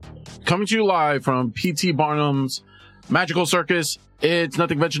coming to you live from P.T. Barnum's Magical Circus. It's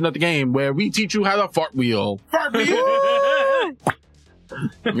Nothing Venture, Nothing Game, where we teach you how to fart wheel. Fart wheel!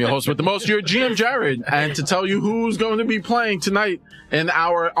 I'm your host with the most, your GM Jared, and to tell you who's going to be playing tonight in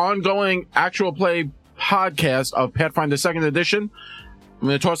our ongoing actual play podcast of Pathfinder 2nd Edition, I'm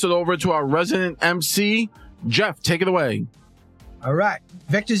going to toss it over to our resident MC, Jeff. Take it away. All right.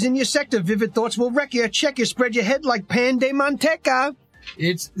 Vectors in your sector. Vivid thoughts will wreck you. Check you. Spread your head like pan de manteca.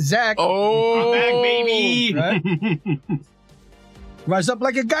 It's Zach. Oh, I'm back, baby. Right? Rise up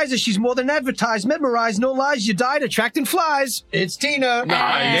like a geyser. She's more than advertised. Memorized. No lies. You died attracting flies. It's Tina.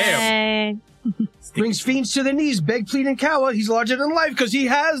 Nice. Brings fiends to their knees. Beg, plead, and cower. He's larger than life because he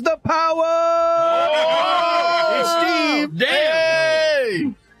has the power. Oh! It's Steve.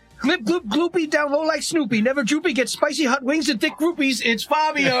 Hey! Glip, gloop, gloopy, down low like Snoopy. Never droopy, gets spicy hot wings and thick groupies. It's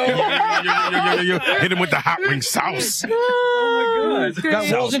Fabio. Hit him with the hot wing sauce. Oh my God.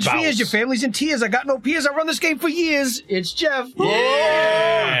 Got walls and spheres, your family's in tears. I got no peers, I run this game for years. It's Jeff.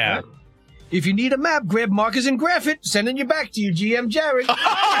 Yeah. If you need a map, grab markers and graph it. Sending you back to your GM Jared.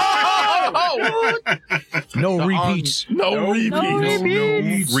 No repeats. No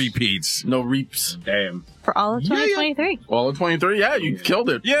repeats. Repeats. No reaps. Damn. For all of 2023. All of 23, yeah, you killed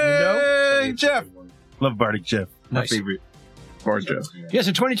it. Yay, Jeff. Love Bardic Jeff. Nice. My favorite. Poor Jeff. Yes,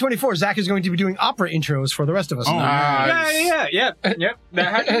 in 2024, Zach is going to be doing opera intros for the rest of us. Oh, Nice. Yeah. How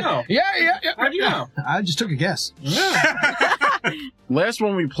do you know? Yeah. How do you know? I just took a guess. Last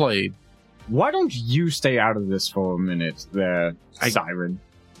one we played, Why don't you stay out of this for a minute there, Siren?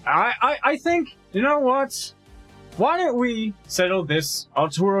 I think, you know what? Why don't we settle this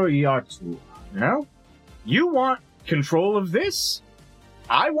Artura y Artura? You know? You want control of this?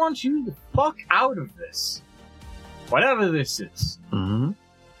 I want you to fuck out of this. Whatever this is. mm-hmm.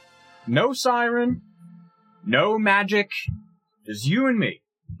 No siren, no magic, just you and me.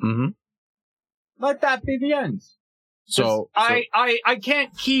 Mm-hmm. Let that be the end. So I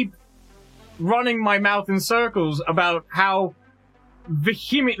can't keep running my mouth in circles about how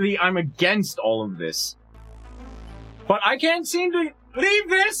vehemently I'm against all of this. But I can't seem to leave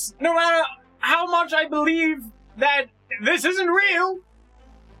this, no matter how much I believe that this isn't real.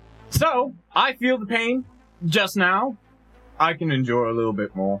 So, I feel the pain just now. I can endure a little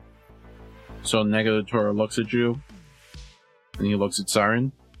bit more. So Negator looks at you, and he looks at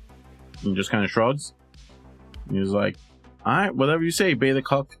Siren, and he just kind of shrugs. And he's like, alright, whatever you say, Beta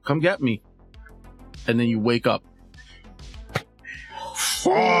Cuck, come get me. And then you wake up.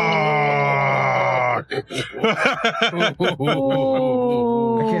 Fuck. I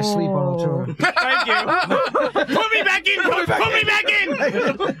can't sleep on a tour. Thank you. Put me back in! Put me back in!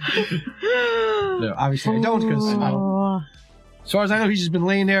 No, obviously I don't, because as far as I know, he's just been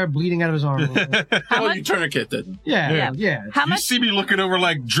laying there bleeding out of his arm. Oh, you tourniqueted. Yeah. How You much? see me looking over,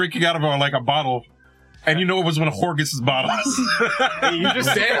 like, drinking out of a bottle. And you know it was one of Horgus' bottles. You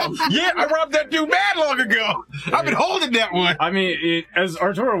just damn. Yeah, I robbed that dude mad long ago. I've been holding that one. I mean, as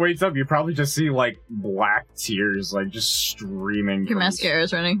Artura wakes up, you probably just see, like, black tears, like, just streaming. Your mascara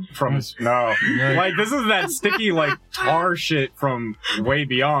is running. From his... No. Like, this is that sticky, like, tar shit from way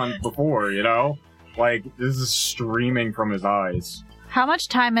beyond before, you know? Like, this is streaming from his eyes. How much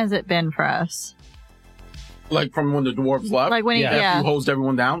time has it been for us? Like from when the dwarves left? Like when he, After you hosed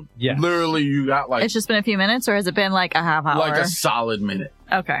everyone down? Yeah. Literally, you got like... It's just been a few minutes, or has it been like a half hour? Like a solid minute.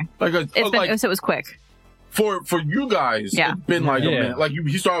 Okay. Like a, It's been, like so it was quick. for you guys, Yeah. it's been like a minute. Like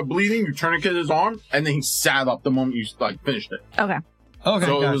he started bleeding, you tourniqueted his arm, and then he sat up the moment you like finished it. Okay. Okay.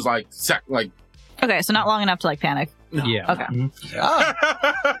 So it was like Okay, so not long enough to like panic. no. Yeah. Okay.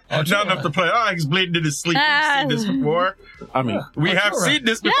 Not enough to play. Oh, he's bleeding in his sleep. We've seen this before. I mean, We have seen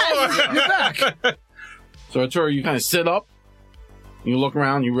this before. You're back. so Artura, you kind of sit up, you look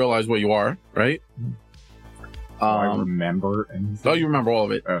around, you realize where you are, right? I remember anything. Oh, you remember all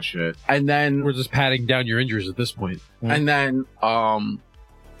of it. Oh, shit. And then We're just patting down your injuries at this point. And then,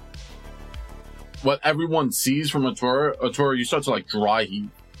 what everyone sees from Artura, you start to like dry heat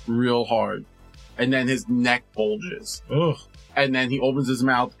real hard. And then his neck bulges. Ugh. And then he opens his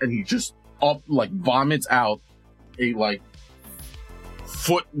mouth and he just vomits out a like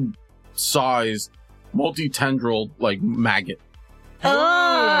foot-sized, multi-tendril like maggot.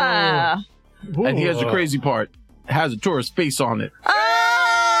 Ah! And here's the crazy part. It has Artura's face on it.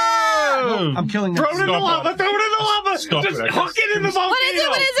 I'm killing that. Throw it in the lava! Throw it in the lava! Stop Just it, I huck it in the volcano! What is it?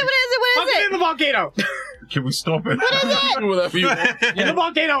 What is it? What is it? What Huck is it it? in the volcano! Can we stop it? Whatever you want. In the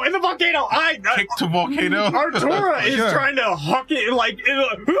volcano! In the volcano! Kick to volcano. Artura is Sure. trying to huck it like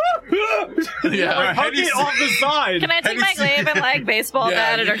Yeah. huck it off the side. Can I take my glaive and like baseball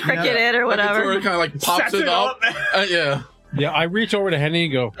bat it or cricket it or whatever? Artura kind of like pops Sets it it up. up. Yeah. Yeah, I reach over to Henny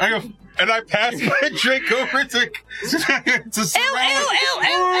and go, and I pass my drink over to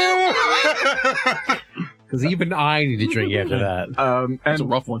because even I need a drink after that. That's a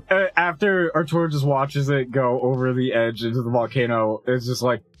rough one. After Artura just watches it go over the edge into the volcano, it's just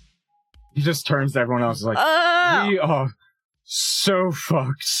like he just turns to everyone else. Is like, we are so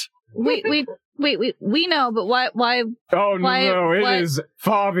fucked. We know, but why? Oh Why- no, it what? is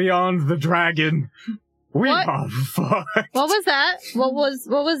far beyond the dragon. We What? are fucked. What was that? What was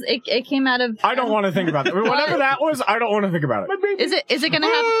it? It came out of. I don't want to think about it. Whatever that was, I don't want to think about it. Is it gonna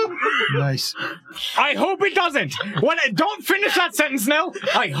happen? Nice. I hope it doesn't. Don't finish that sentence, Nell.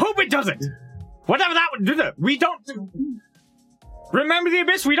 I hope it doesn't. Whatever that would. We don't. Remember the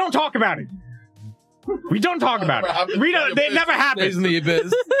abyss? We don't talk about it. We don't talk about it. We don't. It never Stays happens. in the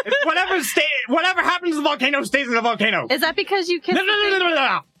abyss. Whatever happens in the volcano stays in the volcano. Is that because you kissed?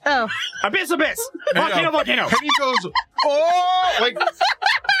 No. Oh, Abyss. Volcano. And he goes, oh, like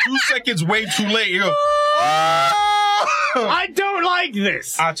 2 seconds way too late. You go, oh! I don't like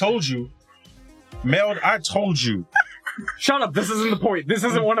this. I told you. Mel, I told you. Shut up. This isn't the point. This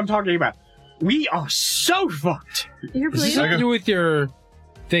isn't what I'm talking about. We are so fucked. you're Is this bleeding. something to do with your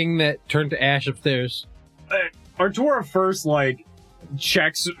thing that turned to ash upstairs? Artura first,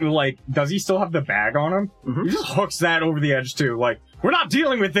 checks, does he still have the bag on him? Mhm. He just hooks that over the edge, too. We're not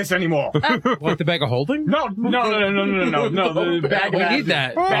dealing with this anymore. What, the bag of holding? No, the bag We of need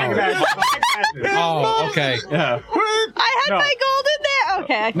that. Bag of ashes. Oh, okay. Yeah. I had No. my gold in there.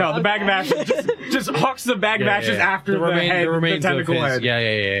 Okay. No, the bag of ashes just hooks the bag of ashes after the head, the remains tentacle of his. head.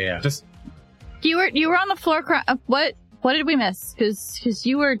 Yeah. Just You were on the floor. What did we miss? Because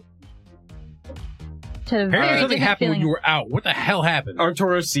you were. To Apparently something happened when you were out. What the hell happened?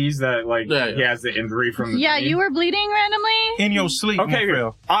 Arturo sees that, Yeah. he has the injury from the Yeah, tree. you were bleeding randomly. In your sleep, Okay, my good.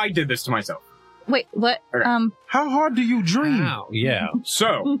 friend. I did this to myself. Wait, what? Okay. How hard do you dream? Wow, yeah.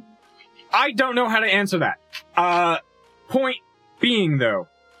 So, I don't know how to answer that. Point being, though,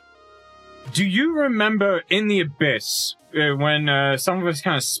 do you remember in the Abyss, when some of us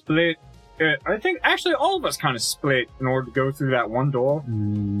kind of split? I think, actually, all of us kind of split in order to go through that one door.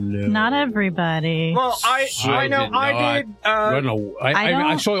 No. Not everybody. Well, I know did I not. did. I don't know. I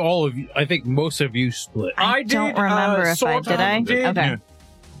don't- saw all of you. I think most of you split. I don't remember if I sort did. of I did. okay.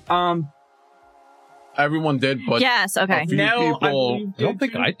 Everyone did, but Yes. Okay. a few Nell, people. I don't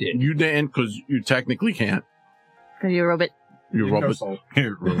think I did. You didn't, because you technically can't. Because you're a robot. You No rub it. soul.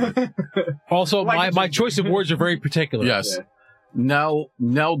 Also, Like my it's- choice of words are very particular. Yes. Yeah.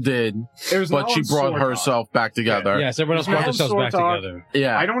 Nell did, It was but Nell she and brought Sword herself back together. Yes, everyone else Nell brought and themselves back Sortok. together.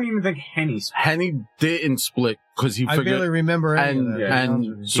 Yeah. I don't even think Henny's. Henny didn't split because he I barely figured. remember any And of that. and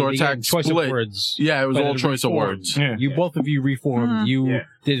Again, Sortak choice of split. words. Yeah, it was But all it choice of reformed. words. Yeah. You both of you reformed. Mhm. You Yeah.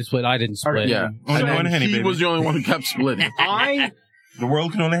 didn't split. I didn't split. Yeah, Only and one then Henny, he baby. was the only one who kept splitting. The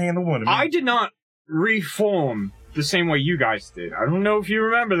world can only handle one. I did not reform the same way you guys did. I don't know if you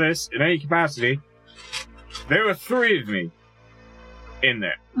remember this in any capacity. There were 3 of me in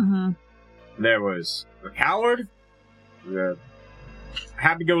there. Mm-hmm. There was the coward, the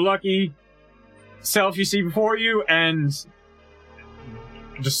happy-go-lucky self you see before you, and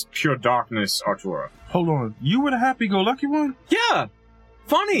just pure darkness, Artura. Hold on. You were the happy-go-lucky one? Yeah!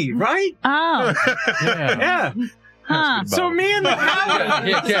 Funny, right? Oh. Yeah. Yeah. Huh. So me and the coward,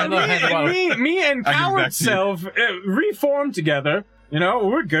 Yeah, no, hand the bottle. me and I'll give it back coward to you. self reformed together. You know,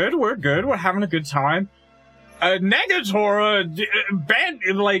 we're good, we're having a good time. Negatora,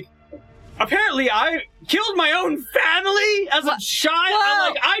 apparently I killed my own family as a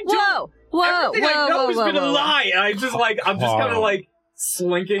child. Whoa. Everything I know has been a lie. I'm just kind of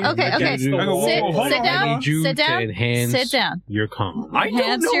slinking. Okay. against the I go, wall. Sit whoa, hold on. down. I need you Sit down. to enhance Sit down. your calm. I don't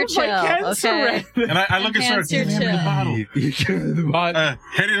Enhance know your if I chill, can okay? surrender. And I look at Sir, Enhance give your him the chill. bottle.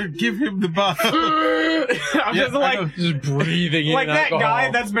 Henny, give him the bottle. I'm Yeah, just like Just breathing in that alcohol. guy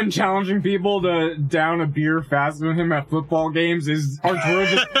that's been challenging people to down a beer faster than him at football games is Arturo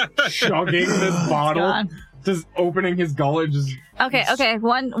just chugging this bottle, God. just opening his gullet, just Okay.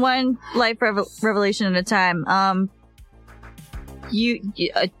 One life revelation at a time.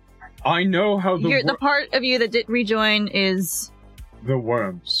 I know how The part of you that did rejoin is. the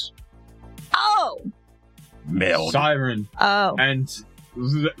worms, Oh. Meld. Siren, Oh. and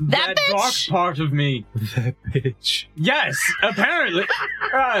That dark bitch? part of me. That bitch. Yes, apparently.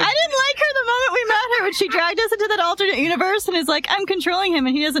 I didn't like her the moment we met her when she dragged us into that alternate universe and is like, I'm controlling him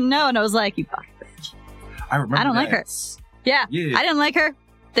and he doesn't know. And I was like, you fucking bitch. I remember I don't like that. her. Yeah. Yeah. I didn't like her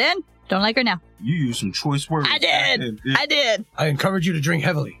then. Don't like her now. You used some choice words. I did. Yeah. I did. I encourage you to drink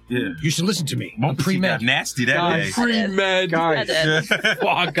heavily. Yeah. You should listen to me. I'm Bumpy got pre-med. nasty that Guys. day. I did. Pre-med. I Guys, did.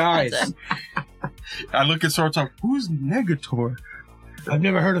 Fuck, guys, I look at Sortok. Who's Negator? I've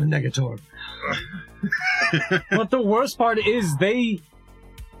never heard of Negator. But the worst part is they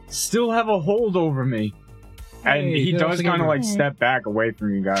still have a hold over me. And Hey, he they don't does think kind of I'm- like step back away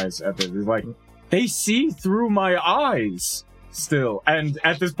from you guys at this. He's like, they see through my eyes still. And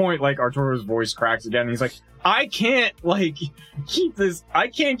at this point, like, Artura's voice cracks again. And he's like, I can't, like, keep this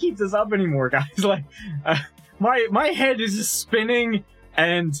up anymore, guys. Like, my head is just spinning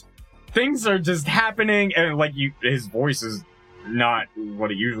and things are just happening. And, like, his voice is not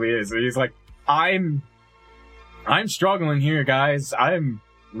what it usually is. He's like, I'm struggling here, guys. I'm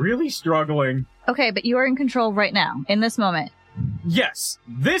really struggling. Okay, but you are in control right now, in this moment. Yes,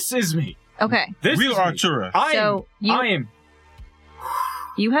 this is me. Okay. This Real is me. Artura. So I am.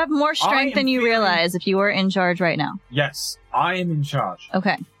 you have more I strength am than you feeling- realize if you were in charge right now. Yes, I am in charge.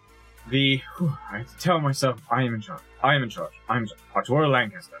 Okay. I have to tell myself I am in charge. I am in charge. I am in charge. Artura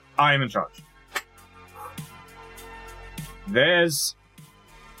Lancaster. I am in charge.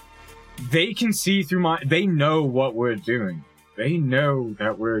 They can see through they know what we're doing. They know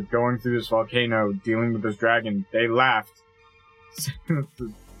that we're going through this volcano, dealing with this dragon. They laughed.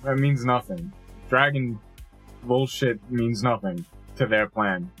 That means nothing. Dragon bullshit means nothing to their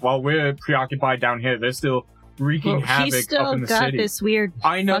plan. While we're preoccupied down here, they're still wreaking havoc He's still up in the got city. this weird.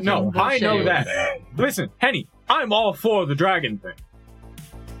 I know, fucking no, I know bullshit. that. Listen, Henny, I'm all for the dragon thing.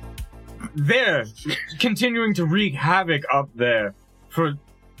 They're continuing to wreak havoc up there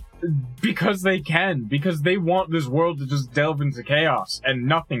because they can, because they want this world to just delve into chaos and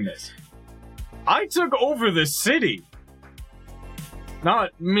nothingness. I took over the city.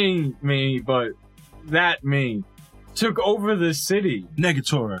 Not me, but that me. Took over the city.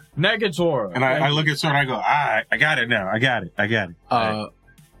 Negator. Negator. And I look at Sortok and I go, I got it now. I got it.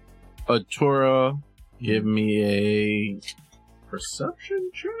 Artura, give me a perception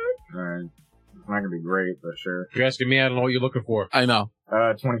check. Alright. It's not gonna be great, but sure. You're asking me, I don't know what you're looking for. I know.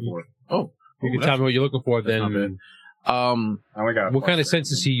 24. Oh, You can tell me what you're looking for, that's not then I only got a what kind of plus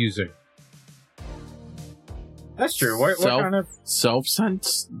sense is he using? That's true. What kind of... self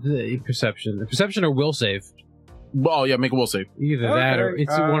sense. The perception. Perception or will save. Oh yeah, make a will save. Either that or Okay,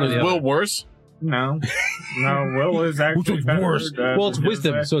 it's one of Is the Will other. worse? No. Will is actually Which one's better. worse? Well, it's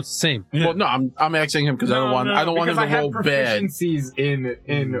wisdom, so it's the same. Yeah. Well, no, I'm asking him because I don't want him to roll bad. proficiencies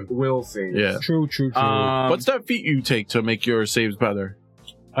in will saves. Yeah. True. What's that feat you take to make your saves better?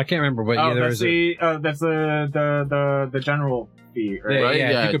 I can't remember, but Oh, yeah, there that's is that's the general feat, right? Yeah, Right?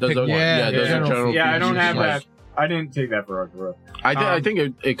 yeah, you could those pick are one. Yeah, those are general general. Yeah, I feats. don't have Like, that. I didn't take that for Artura. I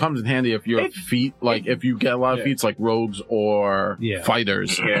think it comes in handy if you're It- feat, like if you get a lot of Yeah. feats like rogues or Yeah.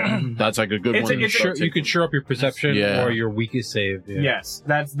 fighters. Yeah. That's like a good It's one. a- to it's a- start you can taking. sure up your perception Yeah. or your weakest save. Yeah. Yes,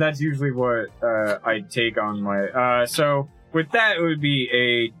 that's usually what I take on my. So with that, it would be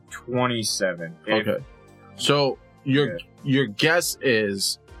a 27. Okay. So your guess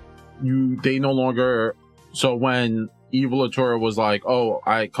is they no longer. So when Evil Artura was like, "Oh,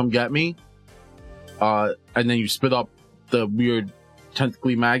 come get me," and then you spit up the weird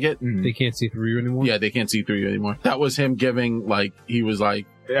tentacly maggot. They can't see through you anymore. Yeah, they can't see through you anymore. That was him giving, like, he was like,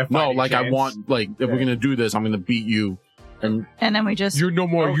 A no, fighting like, I chance. want, like, if we're gonna do this, I'm gonna beat you. And And then we just. You're no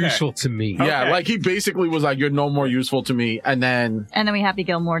more Okay. useful to me. yeah, Okay. like, he basically was like, you're no more useful to me. And then And then we Happy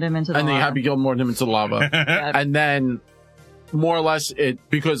Gilmore him into the. and then lava. Happy Gilmore him into the lava. And then, more or less,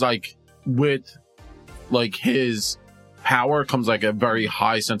 because, like, with, like, his power comes, like, a very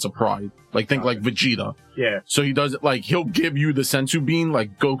high sense of pride. Like, think like Vegeta. Yeah. So he does it, like, he'll give you the Sensu Bean,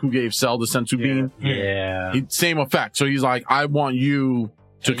 like Goku gave Cell the Sensu Bean. Yeah. Same effect. So he's like, I want you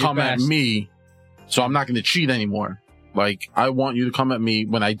to You're come at best. me, so I'm not going to cheat anymore. Like, I want you to come at me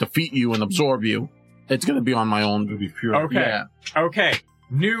when I defeat you and absorb you. It's going to be on my own. It'll be pure. Okay. Yeah. Okay.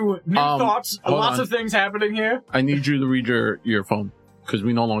 New thoughts. hold Lots on. of things happening here. I need you to read your phone because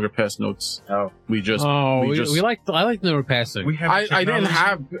we no longer pass notes. Oh. We just. Oh, we just. I like the note passing. We have I didn't technology.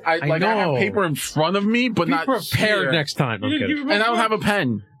 have. I have know. paper in front of me, but Be not prepared here. next time. I'm kidding. And I don't have a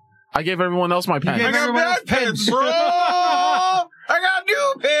pen. I gave everyone else my pen. gave I got Everyone else bad pens, bro. I got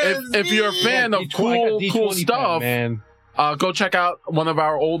new pens. If you're a fan of I got cool D20 stuff, man. go check out one of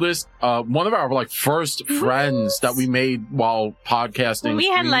our like first friends that we made while podcasting. We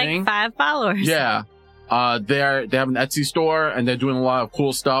had streaming. like 5 followers. Yeah. They have an Etsy store and they're doing a lot of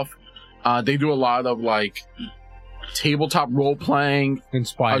cool stuff. They do a lot of like tabletop role playing,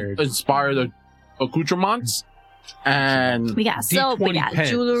 Inspired. inspired accoutrements, and We got soap, we D20 got pens.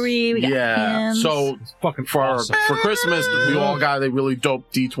 jewelry, we got yeah. pins. So It's fucking for awesome. Christmas, we all got a really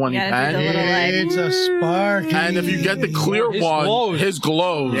dope D20 Yeah, pen. it's a little like- It's a spark. And if you get the clear His one, glows. his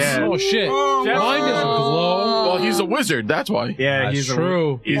glows. Yeah. Oh shit! Oh, Mine doesn't glow. Well, he's a wizard. That's why. Yeah, That's he's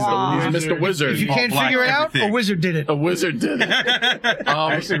true. He's Mr. Wizard. If you can't Black figure it out, everything. a wizard did it. A wizard did it.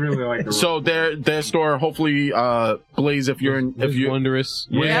 I actually really like the So their store, hopefully, Blaze, if you're in, if you Wondrous.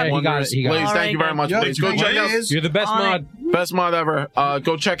 Blaze Yeah, he got it. Wondrous. He got Blaze, it. thank you very much, Yep, Blaze. Go check out You're the best On mod. best mod ever.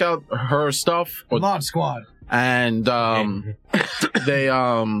 Go check out her stuff. Mod Squad. And they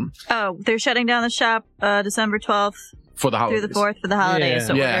Oh, they're shutting down the shop December 12th for the holidays. through the 4th for the holidays, Yeah.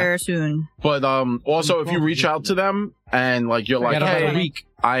 so Yeah. we're soon. But also, if you reach out to them and like you're like, Got about a hey, week.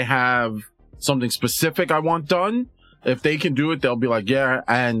 I have something specific I want done. If they can do it, they'll be like, yeah.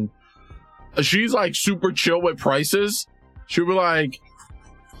 And she's like super chill with prices. She'll be like,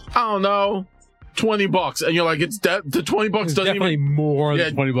 I don't know, $20, and you're like, it's the $20 It's doesn't definitely even more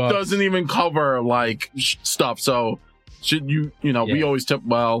than $20. doesn't even cover like stuff. So should we Yeah. always tip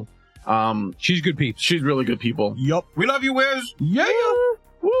well. She's good peeps. She's really good people. Yup. We love you, Wiz. Yeah.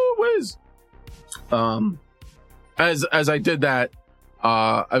 Woo, whiz. As I did that,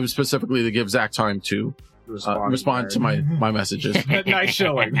 I was specifically to give Zach time to respond to my messages. nice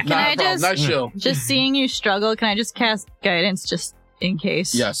showing. Can I just Nice chill. just seeing you struggle? Can I just cast guidance just in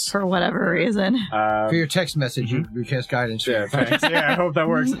case? Yes. For whatever reason. For your text message, you cast guidance. Yeah, thanks. Yeah, I hope that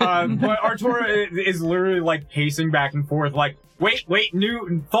works. But Artura is literally like pacing back and forth, like, wait,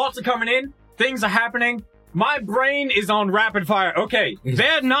 new thoughts are coming in, things are happening. My brain is on rapid fire. Okay,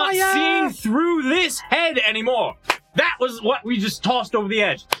 they're not seeing through this head anymore. That was what we just tossed over the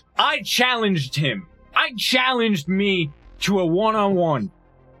edge. I challenged him. I challenged me to a one-on-one.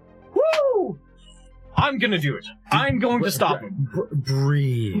 Woo! I'm gonna do it. I'm going to stop him.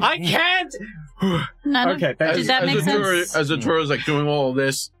 Breathe. I can't. None of- Okay, thank Did you. that make Artura, sense? as Artura is like doing all of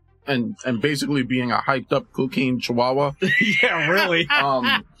this and basically being a hyped up cocaine chihuahua, Yeah, really.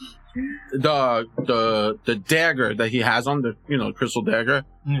 the dagger that he has on the crystal dagger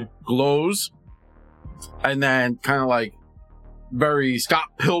glows, and then kind of like very Scott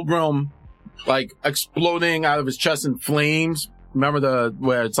Pilgrim, like exploding out of his chest in flames. Remember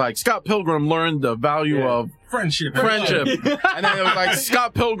where it's like Scott Pilgrim learned the value of Friendship. friendship, and then it was like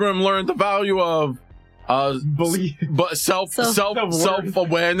Scott Pilgrim learned the value of Believe. but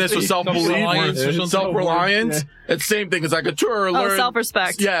self-awareness or self-belief, self-reliance. It's the same thing. It's like Artura learned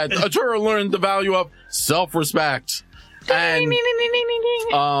self-respect. Yeah, Artura learned the value of self-respect, and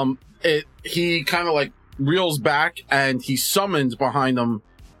he kind of like reels back and he summons behind him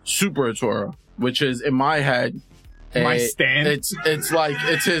Super Artura, which is in my head. My stand? It's like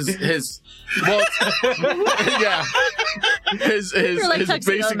it's his well yeah his like Tuxedo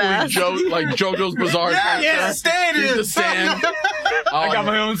basically Mask. JoJo's Bizarre Yeah, stand He's it. the stand. I got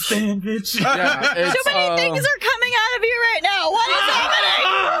my own stand, bitch. Yeah, Too many things are coming out of you right now. What is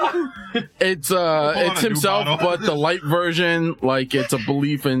happening? it's new himself, bottle. but the light version, like it's a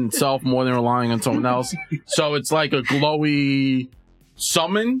belief in self more than relying on someone else. So it's like a glowy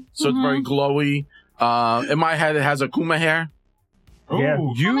summon. So it's very glowy. In my head, it has Akuma hair. Yeah.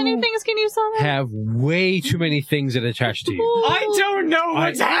 How many things can you summon? Have way too many things that attach to you. I don't know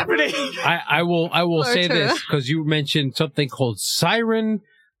what's happening. I will say Artura. this because you mentioned something called Siren,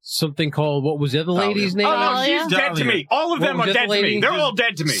 something called what was the other lady's name? Oh, no, Dahlia? she's dead to me. All of What them was are the dead to lady? me. They're all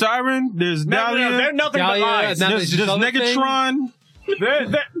dead to me. Siren, there's No, Dahlia, they're nothing but Dahlia, lies. now there's this other thing? Negatron.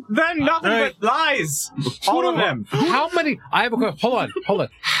 They're nothing Right. but lies. All of them. How many? I have a question. Hold on.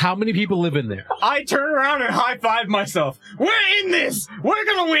 How many people live in there? I turn around and high five myself. We're in this. We're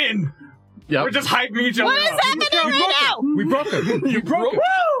gonna win. Yep. We're just hyping each other What is up. happening right now? We broke him. You broke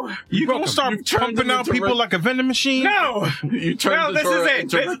Woo! You gonna start You've turned pumping him out into people Rick- like a vending machine? No. You turned No, this Artura is it.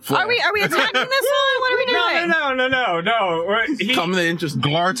 into This- Ric Flair. Are we attacking this one? What are we doing? No. He, Coming in just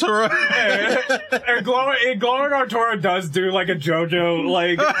Glartura. glowing Artura does do like a JoJo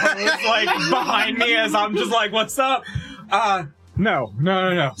like pose, like behind me as I'm just like, what's up? No.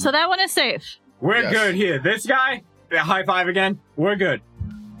 So that one is safe. We're Yes. good here. This guy, high five again. We're good.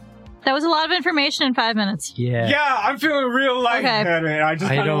 That was a lot of information in 5 minutes. Yeah. Yeah, I'm feeling real like Okay. I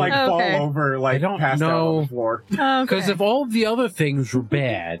just I kind of don't- like Okay. fall over, like I don't passed out on know. the floor. Because if all of the other things were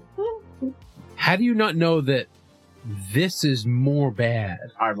bad, how do you not know that this is more bad?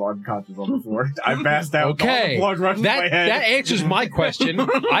 I'm unconscious on the floor. I passed out. Okay. All the blood rushed to my That head. answers my question.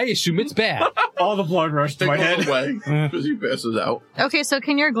 I assume it's bad. All the blood rushed to take my one head. away because he passes out. Okay, so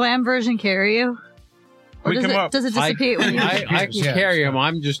can your glam version carry you? Or Pick does him it, up. does it dissipate when you... I can Yeah. carry him.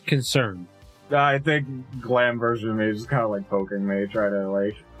 I'm just concerned. I think glam version of me is just kind of like poking me, trying to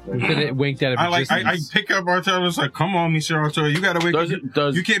like. That it winked out of I existence. pick up Artura. I was like, come on, Mr. Artura, you gotta wake up.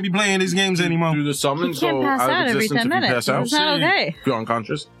 Does You can't be playing these games anymore. do the summon You can't go pass out out of every existence 10 if you minutes. pass out? It's not okay. If you're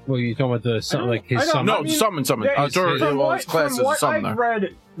unconscious. Well, you talking about the like his I don't summon? know. No, I mean, summon. yeah, Artura, from well, his class is a I've summoner.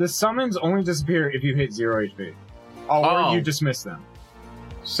 read, the summons only disappear if you hit 0 HP. or you dismiss them.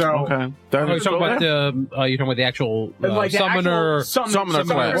 So Okay. You're talking about the actual like the summoner. actual summoner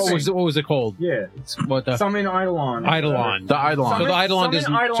class. What was it called? Yeah, What the summon Eidolon. Eidolon. The Eidolon. So the Eidolon Summon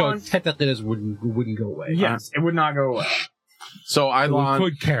doesn't. Eidolon. So technically, this wouldn't go away. Yes, it would not go away. So Eidolon.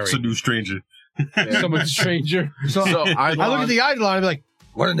 Could carry It's a new stranger. someone stranger. So, So I look at Eidolon. the Eidolon and be like,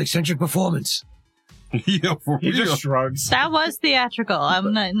 what an eccentric performance. Yeah, for He real. just shrugs. That was theatrical.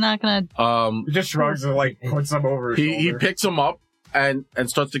 I'm not gonna. He just shrugs and like puts them over his He shoulder. picks him up and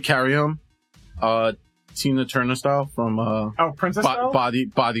starts to carry him. Tina Turner style from Princess style?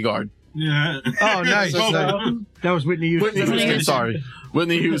 Bodyguard. Yeah. Oh, nice. So, That was Whitney Houston. Whitney Houston. Sorry,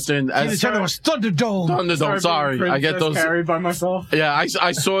 Whitney Houston. Tina Turner was Thunderdome. Thunderdome. Sorry, I get those. Carried by myself. Yeah,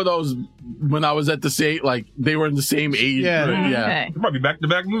 I saw those when I was at the same. Like they were in the same age. Yeah. yeah. Okay. It might be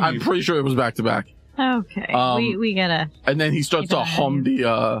back-to-back movie. I'm pretty sure it was back to back. Okay. We gotta. And then he starts Keep to an eye hum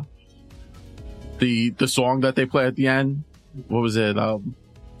the song that they play at the end. What was it?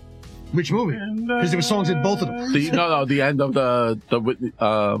 Which movie? Because there were songs in both of them. The end of the Whitney,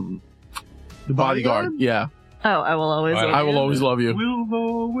 The Bodyguard. Yeah, Oh, I will always. Alright. love I will you. always love you. We'll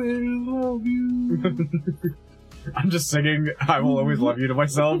always love you. I'm just singing "I Will Always Love You" to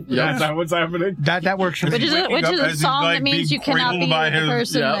myself. Yeah. Is that what's happening? That works for Which me. is a, waking which up is a as he's, song like, that means being you cannot be cradled by the his-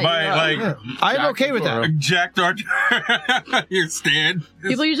 person yeah, that by, you love. like, I'm okay with that. Jack Artura. Your stand.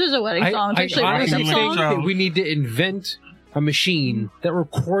 People use it as a wedding song. It's I actually a honestly breakup think song. that we need to invent a machine that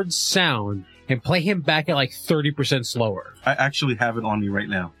records sound and play him back at like 30% slower. I actually have it on me right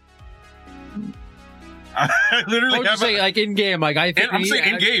now. I literally I would have just say, like in game, like I think I'm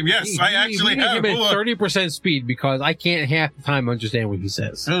saying in game, yes, I actually we need have. him Hold at on. 30% speed because I can't half the time understand what he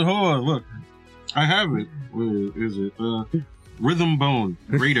says. Hold on, look. I have it. Where is it? Rhythm Bone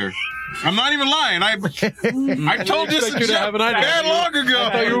Raider. I'm not even lying. I told this expect you to to have an idea. that long ago.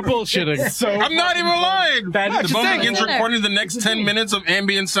 I thought you were bullshitting. So I'm not even lying. That The is bone thing. begins recording the next 10 minutes of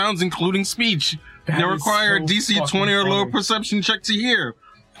ambient sounds, including speech. That They is require so a DC fucking 20 or lower funny. perception check to hear.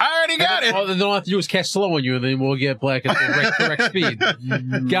 I already got it. All they don't have to do is cast slow on you, and then we'll get black at the correct speed.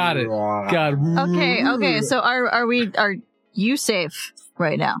 Got it. Got it. Okay. So are you safe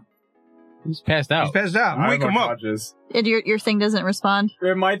right now? He's passed out. He's passed out. I Wake have him no up. conscious. And your thing doesn't respond.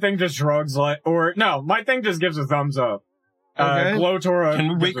 My thing just shrugs my thing just gives a thumbs up. Okay. Glowtora. Can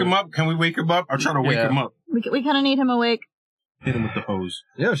we wake him up? Can we wake him up? I'll try to wake Yeah. him up. We kind of need him awake. Hit him with the hose.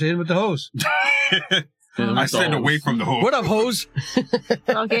 Yeah, she hit him with the hose. I stand away from the hose. What up, hose?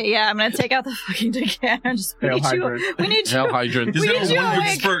 Okay, yeah, I'm gonna take out the fucking decanter and just Hail we need you. hydrant. We need Hell you. hydrant. Is We that need a you one big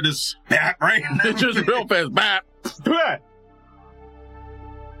awake. spurt? This bat, right? It's just real fast. Bap.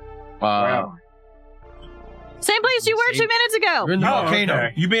 Wow. Same place you were 2 minutes ago. You're in the Oh, volcano.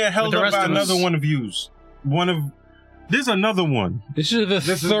 okay. You being held With the up rest by of us. another one of yous. There's another one. This is the This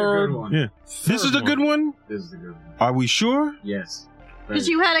is a third. good one. Yeah. This is the good one? This is a good one. Are we sure? Yes. Because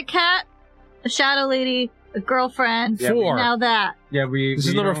you had a cat, a shadow lady, a girlfriend. Yeah, Four. Now that. Yeah, This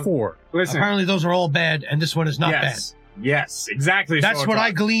is number 4. Listen. Apparently those are all bad, and this one is not yes. Yes, exactly. bad. That's so what I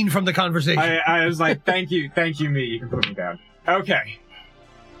it's- gleaned from the conversation. I was like, thank you, me. You can put me down. Okay.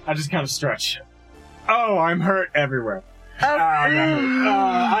 I just kind of stretch. Oh, I'm hurt everywhere. Oh, I got hurt.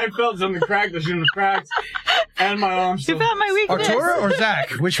 I felt something cracked. The shooting was cracked, and my arms. you found my weakness. Artura or Zach?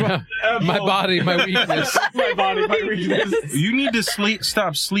 Which one? My body, my weakness. my body, my weakness. You need to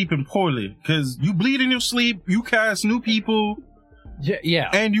stop sleeping poorly. Because you bleed in your sleep, you cast new people, Yeah.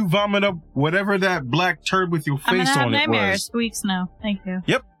 and you vomit up whatever that black turd with your I'm gonna face have on it nightmares was. weeks now. Thank you.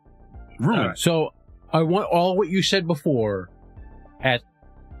 Ruined. So I want all what you said before at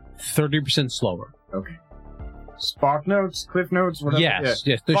 30% slower. Okay. Spark notes, cliff notes, whatever. Yes.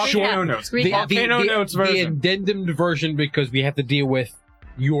 The Volcano short, notes. Recap. Volcano notes the version. addendum version because we have to deal with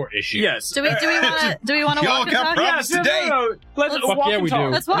your issue. Yes. Do we want to Y'all walk and got talk? problems today. Let's Let's- walk yeah, and we talk. do.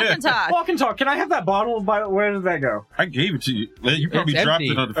 Let's walk Yeah. and talk. Walk and talk. Can I have that bottle? Where did that go? I gave it to you. You probably It's dropped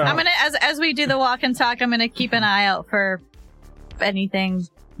empty. it on the Oh. I'm gonna as we do the walk and talk. I'm gonna keep an eye out for anything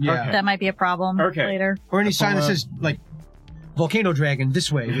Yeah. that might be a problem Okay. later. Or any sign that says, like, volcano dragon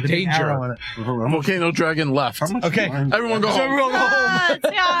this way with a big Danger. arrow on it. Volcano Dragon left. How much Okay. wine- Everyone go home. It's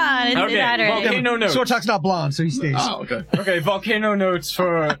gone. It's Okay, dehydrated. volcano notes. Sortalk's not blonde, so he stays. Oh, okay. Okay, volcano notes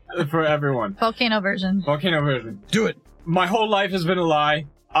for everyone. Volcano version. Volcano version. Do it. My whole life has been a lie.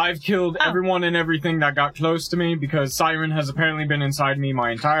 I've killed Oh. everyone and everything that got close to me because Siren has apparently been inside me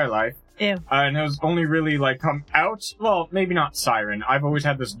my entire life. Ew. And has only really, come out. Well, maybe not Siren. I've always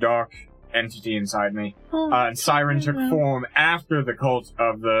had this dark entity inside me. And Siren took form after the cult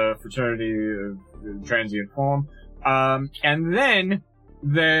of the Fraternity of Transient Form. And then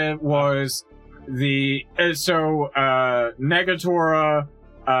there was the... Negatora,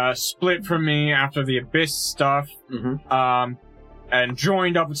 split from me after the Abyss stuff. Mm-hmm. And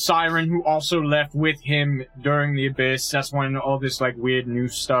joined up with Siren, who also left with him during the Abyss. That's when all this, like, weird new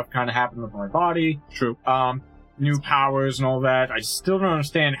stuff kind of happened with my body. True. New powers and all that. I still don't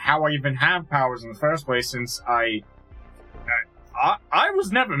understand how I even have powers in the first place, since I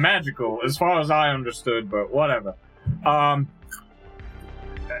was never magical, as far as I understood, but whatever.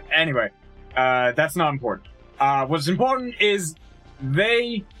 Anyway, that's not important. What's important is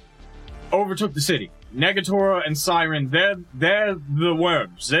they overtook the city. Negatora and Siren, they're the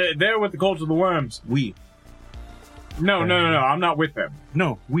worms. They're with the cult of the worms. We. No, I'm not with them.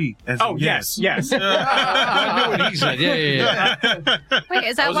 No, we. Oh, yes. I know what he said. Yeah. Wait,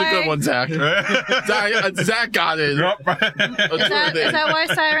 is That that was a why? good one, Zach. Zach got it. Is that why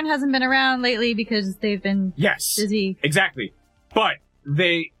Siren hasn't been around lately? Because they've been Yes, busy. exactly. But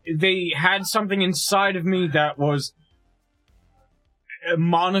they had something inside of me that was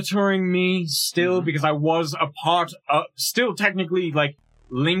monitoring me still, because I was a part of, still technically, like,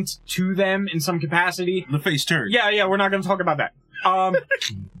 linked to them in some capacity. The face turned. Yeah, we're not going to talk about that.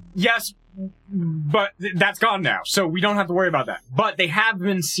 Yes, but that's gone now, so we don't have to worry about that. But they have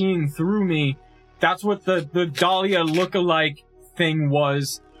been seeing through me. That's what the Dahlia look-alike thing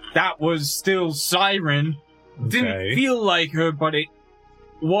was. That was still Siren. Didn't feel like her, but it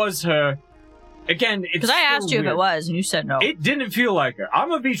was her. Again, it's Because I asked you if it was, and you said no. It didn't feel like her. I'm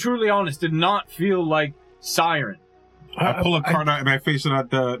gonna be truly honest. Did not feel like Siren. I pull a card out and I face it out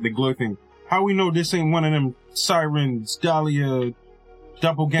the glow thing. How we know this ain't one of them Sirens, Dahlia,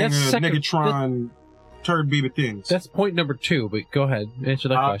 Doppelganger, Negatron, turd baby things? That's point number 2, but go ahead. Answer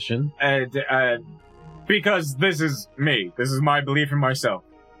that question. Because this is me. This is my belief in myself.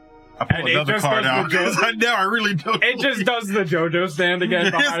 I pull another card out. Now I really don't. It just does the JoJo stand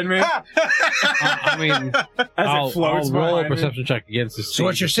again behind me. I mean, I'll roll a perception check against this. So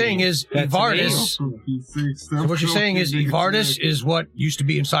what you're saying is Evardis. So what you're saying is Evardis is what used to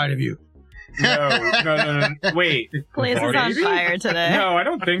be inside of you. No. Wait. Place is on fire today. No, I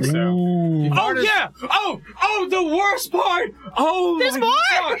don't think so. Oh, yeah! Oh, the worst part! Oh, There's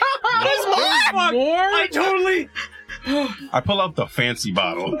more? There's more? I totally... I pull out the fancy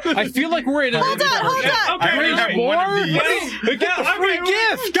bottle. I feel like we're in a... Hold on. Okay, more?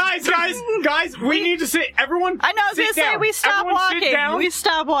 Guys, we need to sit. Everyone, I know, I was going to say, we stop walking. We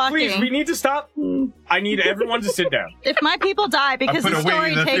stop walking. Please, we need to stop. I need everyone to sit down. If my people die, because the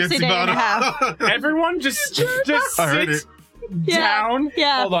story takes a day and a half. Everyone just sit down.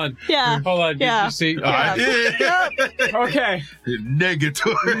 Yeah. Hold on. Yeah. Hold on. Yeah. You see? Yeah. Okay.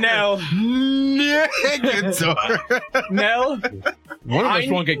 Negator. Nell. Negator. Nell. One of us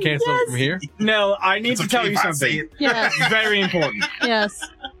won't get canceled from here. Nell, I need to tell you something. Yes. Very important. Yes.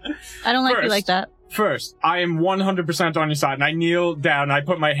 I don't like you like that. First, I am 100% on your side, and I kneel down, and I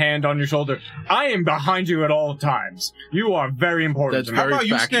put my hand on your shoulder. I am behind you at all times. You are very important to me. How about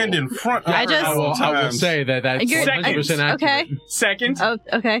you stand in front? I will say that that's You're- 100% accurate. Okay. Second, Oh,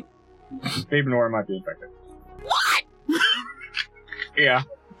 okay. Babe Nora might be infected. What? Yeah.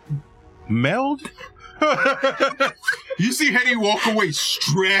 Meld? You see Hetty walk away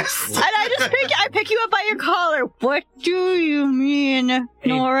stressed. And I pick you up by your collar. What do you mean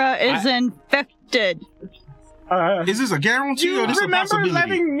Nora is infected? Is this a guarantee Do or you this a remember possibility?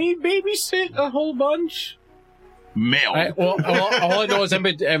 letting me babysit a whole bunch? Meld. All I know is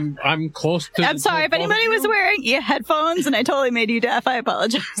I'm close to... I'm sorry if anybody was wearing headphones and I totally made you deaf. I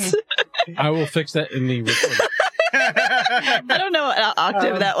apologize. I will fix that in the recording. I don't know what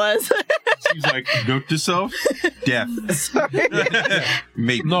octave that was. She's like, note to self, death. Sorry.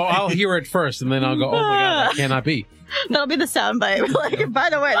 Maybe. No, I'll hear it first, and then I'll go, oh my god, that cannot be. That'll be the soundbite. Like, by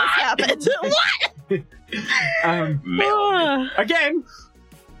the way, this happened. What? Again,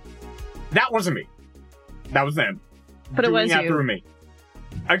 that wasn't me. That was them. But it was Doing that you. through me.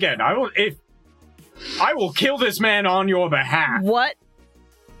 Again, I will kill this man on your behalf. What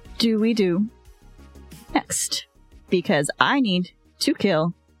do we do next? Because I need to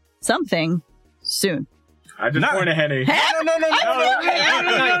kill something soon. I just point to Henny.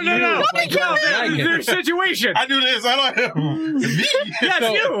 No. Their situation. I do this. I don't.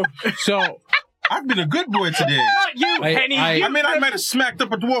 Yes, you. So, I've been a good boy today. Not you, Henny. I mean, I might have smacked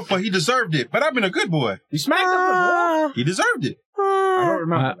up a dwarf, but he deserved it. But I've been a good boy. You smacked up the He deserved it. ball? I don't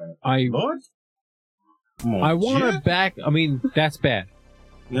remember that. Lord? Come on, I want to Jeff. back... I mean, that's bad.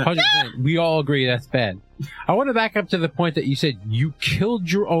 Yeah. 100%. We all agree that's bad. I want to back up to the point that you said you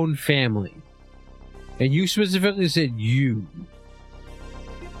killed your own family. And you specifically said you.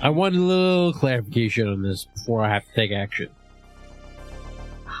 I want a little clarification on this before I have to take action.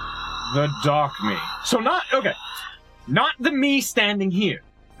 The dark me. So not the me standing here.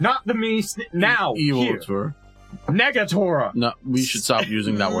 Not the me. Now. Evil Here. Artura. Negatora. No, we should stop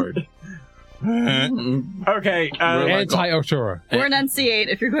using that word. Okay. Anti-Artura. Or enunciate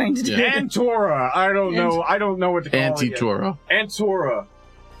if you're going to do it. Antura. I don't know. I don't know what to call Anti-Tura. it. Antura.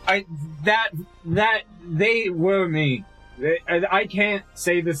 That they were me. I can't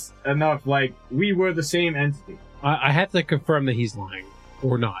say this enough. Like, we were the same entity. I have to confirm that he's lying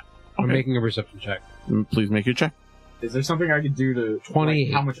or not. I'm making a perception check. Please make your check. Is there something I could do to 28.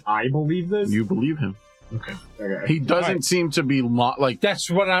 Like, how much I believe this? You believe him. Okay. He doesn't seem to be like That's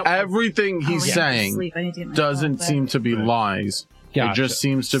what I. everything he's saying Sleep. I need to get my doesn't phone seem back. to be lies. Gotcha. It just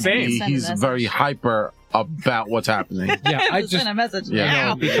seems to Same. be Send a he's message. very hyper about what's happening. Yeah, I Just just send a message Yeah.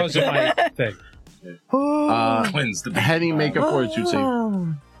 now. because of my thing. Cleanse the Henny, make a fortitude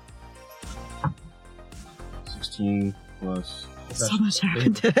save. 16 plus So much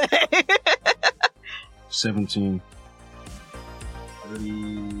happened today. 17.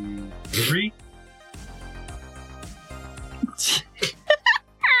 33?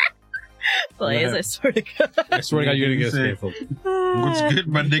 Blaze, I swear to God. I swear to God, you're gonna get a Say- sniffle. What's good,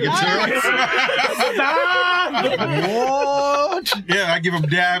 my nigga? What? Yeah, I give him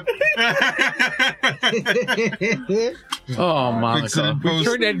dab. Oh, Fix it Monica. in post.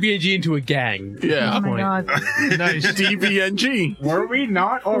 Turn NVAG into a gang. Yeah. Oh my God. Nice. DVNG. Were we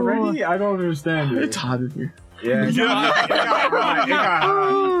not already? I don't understand it. It's hot in here. Yeah. It got hot. It got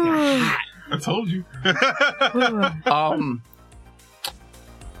hot. I told you.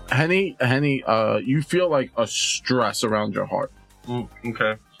 Henny, you feel like a stress around your heart.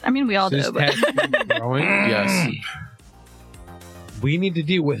 Okay. I mean, we all This do, but tattoo growing. Yes. We need to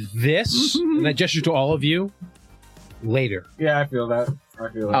deal with this, and I gesture to all of you later. Yeah, I feel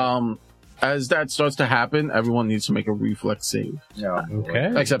that. As that starts to happen, everyone needs to make a reflex save. Yeah.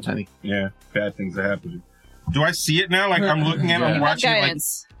 Okay. Except Henny. Yeah, bad things are happening. Do I see it now? Like I'm looking at it, Yeah. I'm you have watching it. Like,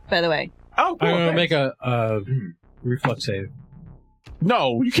 guidance, by the way. Oh, cool. I'm gonna thanks. make a reflex save.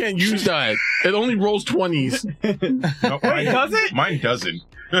 No, you can't use that. It only rolls 20s. no, Wait, does it? Mine doesn't.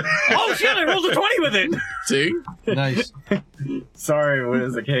 Oh shit! I rolled a 20 with it. See? Nice. Sorry, what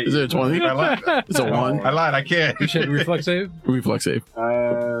is the case? Is it a 20? I lied. It's a 1. I lied. I can't. You said reflex save? Reflex save.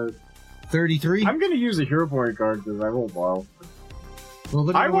 33. I'm gonna use a hero point card because I rolled well. Well,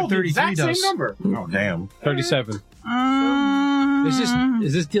 look I at what rolled the 33 exact does. same number. Oh damn. 37. Mm,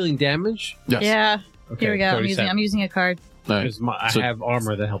 Is this dealing damage? Yes. Yeah. Okay, Here we go. 37. I'm using a card. All right. Because I So- have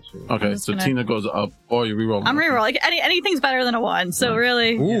armor that helps me. Okay, just so gonna- Tina goes up. Oh, you reroll. I'm rerolling. Anything's better than a 1, so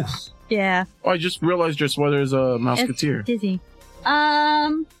really, Ooh. yeah. Oh, I just realized your sweater is a Musketeer. Dizzy.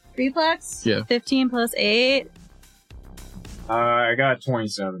 Reflex? Yeah. 15 plus 8. I got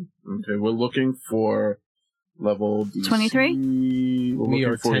 27. Okay, we're looking for level DC. 23? We're We looking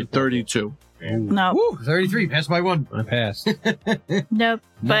are for 10. 32. No. Woo, 33. Passed by 1. I passed. Nope.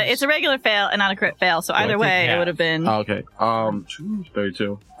 But it's a regular fail and not a crit fail, so I either think way, half. it would have been. Okay,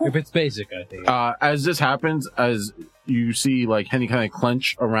 32. If it's basic, I think. As this happens, as you see, like, Henny kind of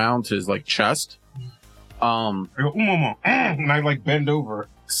clench around his, like, chest, I go, mama. And I like bend over.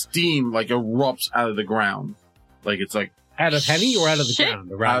 steam, like, erupts out of the ground. Like, it's, like, Out of Henny or out of the Shit.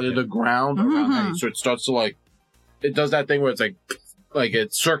 ground? Around out of it? the ground around Mhm. Henny. So it starts to, like, it does that thing where it's, like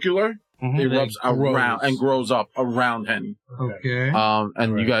it's circular. Mhm. It And erupts then grows. around and grows up around Henny. Okay. And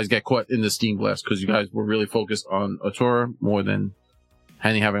Right. you guys get caught in the steam blast because you guys were really focused on Artura more than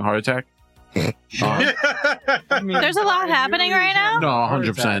Henny having a heart attack. There's a lot happening right now? No,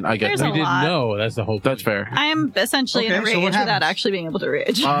 100%. I get There's that. We a didn't lot. know. That's the whole point. That's fair. I am essentially in a Okay, so rage what without happens? actually being able to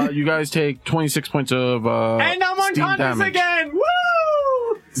rage. You guys take 26 points of And I'm steam unconscious damage. again! Woo!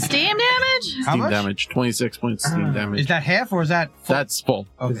 Steam damage? How Steam much? damage. 26 points of steam damage. Is that half or is that full? That's full.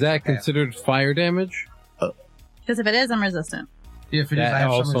 Okay, Is that half. considered fire damage? Because if it is, I'm resistant. Yeah, if it is, I That have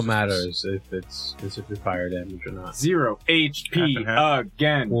some also resistance. matters if it's considered fire damage or not. 0 HP Half and half.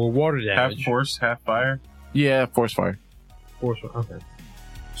 again. Or water Half damage. force, half fire. Yeah, force fire. Force. Okay.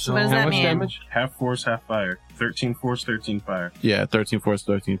 So What does How that much mean? damage? Half force, half fire. 13 force, 13 fire. Yeah, 13 force,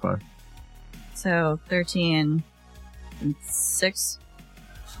 13 fire. So 13 and 6.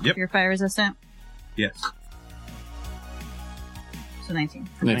 Yep. You're fire resistant. Yes. So 19.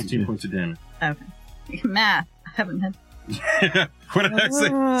 19 points of damage. Okay. Math. I haven't had. What did I say?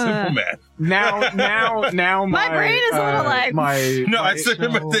 Simple math. Now My brain is a little like- my. No, I said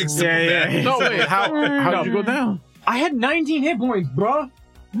him a thing. Simple Yeah, math. yeah. No, wait, how did you go down? I had 19 hit points, bruh.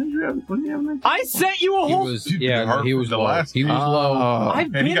 When did you have I sent you a He whole. was, Dude, yeah, hard he for was the low. last He was low.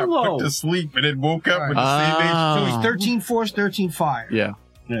 I've And he been got low. put to sleep and then woke up with the So same he's 13 force, 13 fire. Yeah.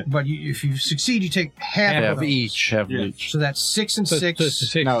 But if you succeed, you take half Half of each. Half of each. So that's 6 and So 6. it's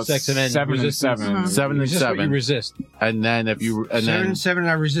 6, No, 6, and then 7 and resistance. 7. 7 and Resist what you 7. resist. And then if you... And 7 then... and 7, and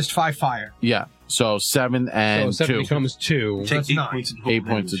I resist 5 fire. Yeah. So 7 and So 7 2. becomes 2. That's Take 8 9. points. 8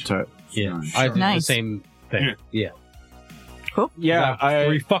 points of turn. Yeah. Sure. I did the Nice. same thing. Yeah. Yeah, I have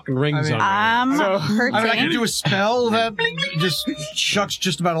 3 fucking rings I mean, on there. Hurting. I mean, I can do a spell that just shucks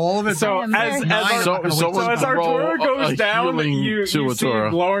just about all of it. So I am as very as, So- so as Artura goes down, healing you to see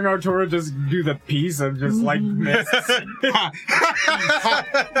Artura. glowing Artura just do the piece and just like miss.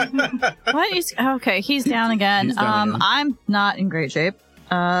 What is okay? He's down again. He's down again. I'm not in great shape.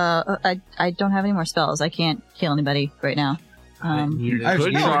 I don't have any more spells. I can't heal anybody right now. You Actually,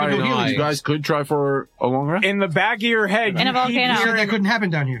 could no, try. we can do healing. You guys could try for a long rest. In the back of your head, In a you keep volcano. You said that hearing- couldn't happen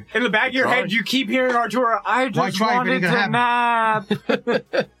down here. in the back of your head, you keep hearing Artura. I Why just try if it wanted ain't to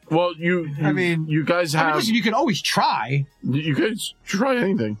gonna nap. Well, I mean, you guys I mean, have. listen, you can always try, You could try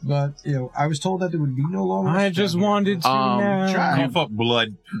anything. but I was told that there would be no long rest I just down here. wanted to nap. Try. Cough up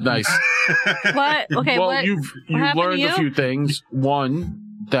blood. Nice. What? Okay. well, what? you've happened to learned a you? few things.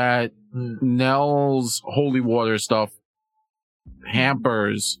 One, that Nell's holy water stuff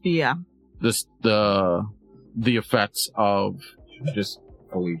hampers Yeah. the effects of Just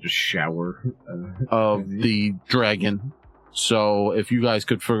shower. the dragon. So if you guys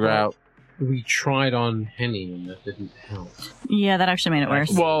could figure out, We tried on Henny and that didn't help. Yeah, that actually made it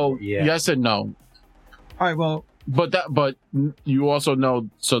worse. well, Yeah. yes and no. All right, well, But you also know,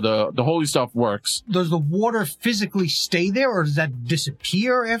 so the holy stuff works. does the water physically stay there, or does that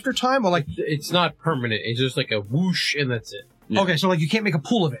disappear after time? Or like, It's not permanent. It's just like a whoosh and that's it. Yeah. okay, so like you can't make a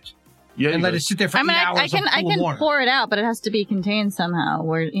pool of it Yeah, and you let could. it sit there for I mean, 8 hours. I can of pool of water. pour it out, but it has to be contained somehow.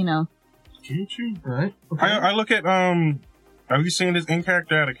 Where Can't you? Right? Okay. I look at Are we seeing this in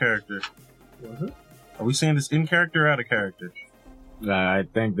character, out of character? Are we seeing this in character, out of character? I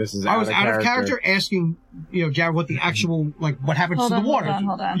think this is I was out of character asking, Jared, what the actual what happens hold to on, the water.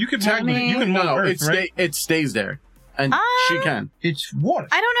 hold on. You can Let technically, me- you can No, move Earth, right? it stays there, and she can. It's water.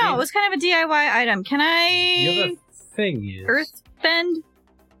 I don't know. It was kind of a DIY item. Can The I other thing is... earth bend?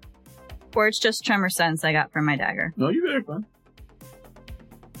 Or it's just tremor sense I got from my dagger. No, you're very fine.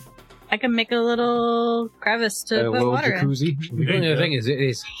 I can make a little crevice to a put little water in. jacuzzi. The only other thing is it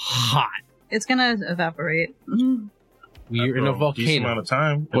is hot. It's gonna evaporate. Mhm. We're in a After decent amount volcano. of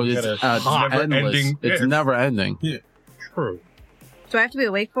time. But You it's gotta- endless. ending. It's Yeah. never ending. True. Do I have to be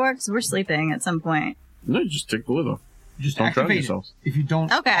awake for it? Because we're sleeping at some point. No, you just take the lid off. Just Don't drown activate it. yourself. If you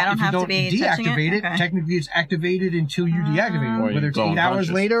don't, Okay, I don't if you have to don't be touching it? deactivate it. Okay. Technically, it's activated until you deactivate Or it, you whether it's go 8 hours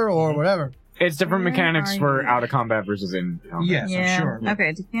unconscious. later or whatever. It's different Where mechanics are for you? out of combat versus in combat. Yes, Yeah. I'm sure.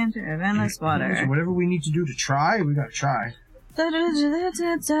 Okay, decanter of endless So water. whatever we need to do to try, we gotta try. Yeah,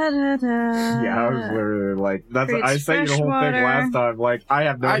 I was literally like, I Creates said the whole fresh thing last time. Like, I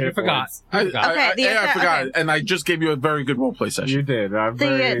have no I hit forgot. points. I Okay, forgot, okay. and I just gave you a very good roleplay session. You did. I'm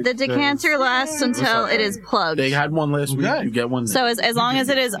The decanter lasts until it is plugged. They had one last week. Okay. You get one. So as long as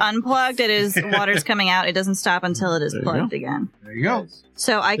it is unplugged, it is water's coming out. It doesn't stop until it is There you plugged again. There you go.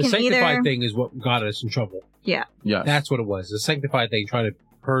 So I The can sanctified either thing is what got us in trouble. yes. That's what it was. The sanctified thing, trying to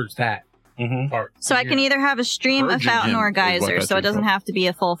purge that Mhm. part. so I can either have a stream, a Purging fountain, him or a is what geyser. got So you it in doesn't trouble. have to be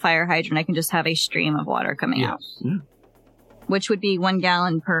a full fire hydrant. I can just have a stream of water coming out, Yes. which would be 1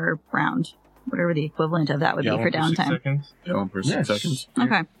 gallon per round, whatever the equivalent of that would be for Gallon 6 downtime. seconds. Gallon per 6 Yes. seconds.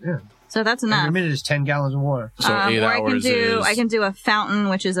 Okay, Yeah. so that's Every enough. minute is 10 gallons of water. So 8 or I can hours do is. I can do a fountain,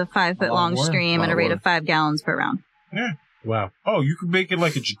 which is a 5-foot A lot long of water. stream Lot at a of rate water. of 5 gallons per round. Wow. Oh, you could make it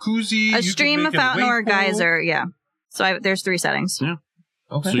like a jacuzzi. you A could stream, a make it fountain, or a wave pool. geyser. Yeah. So there's 3 settings.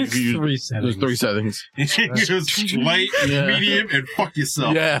 Okay. So you can use, 3 settings. there's 3 settings. Just light, Yeah. medium, and fuck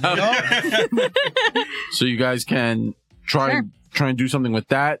yourself. Yeah. So you guys can try and do something with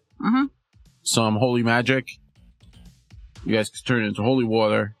that. Mhm. Some holy magic. You guys can turn it into holy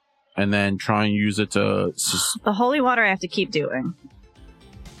water, and then try and use it to. The holy water I have to keep doing.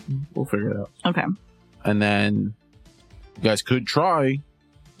 We'll figure it out. Okay. And then you guys could try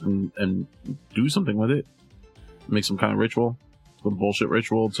and do something with it. Make some kind of ritual, some bullshit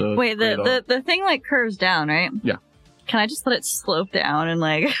ritual to. Wait, create the thing curves down, right? Yeah. Can I just let it slope down and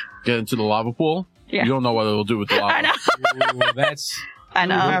get into the lava pool. Yeah. You don't know what it'll do with the lava. I know. Ooh, that's I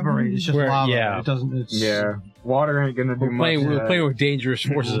know. Evaporate. It's just Where- lava. yeah. It doesn't. It's, Yeah. Water ain't gonna do we're much. playing with dangerous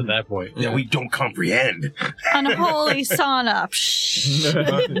forces at that point. That we don't comprehend. Unholy sauna.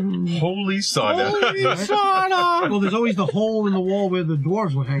 Psh. Holy sauna. Well, there's always the hole in the wall where the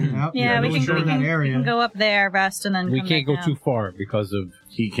dwarves were hanging out. Yeah, we Always can, in that area. go up there, rest, and then We come can't back go down. too far because of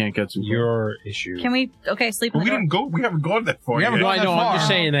He can't get too. your issue. Can we? Okay, sleep in But the we door. didn't go. We haven't gone that far. We haven't yet. No, I know. I'm just far.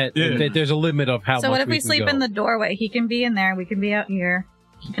 saying that, Yeah. that there's a limit of how So much what if we can sleep go. in the doorway? He can be in there. We can be out here.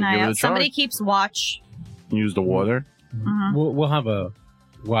 Keep an eye Give it a out. Somebody try. keeps watch. Use the water. Mhm. We'll have a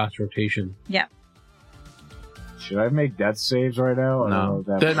watch rotation. Should I make death saves right now? No,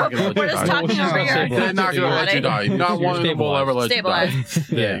 they're not gonna let We're you just die. talking over your. They're not gonna let you die. Not You're one of them will ever let you die.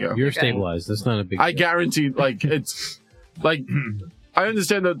 There you go. You're Okay. stabilized. That's not a big I deal. guarantee, like, it's like I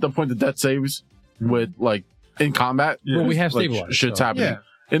understand the point of death saves with like in combat. Well, we have like, stabilized. shit's so. happening. Yeah.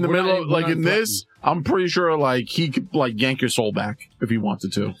 In the We're middle, not- of, we're like not in this, I'm pretty sure like he could like yank your soul back if he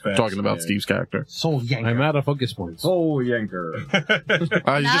wanted to. Facts, Talking about yeah. Steve's character, Soul yanker. I'm out of focus points. Oh, Yanker. he's just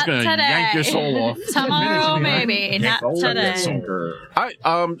Not gonna today. yank your soul off. Tomorrow, maybe. Not Oh, today. Yanker.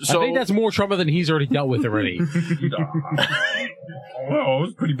 So I think that's more trauma than he's already dealt with already. Oh, it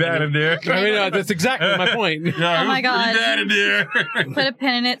was pretty bad in there. I mean, that's exactly my point. Yeah, Oh my it was God. pretty bad in there. Put a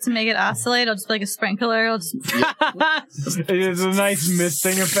pin in it to make it oscillate. I'll just be like a sprinkler. I'll just. It's a nice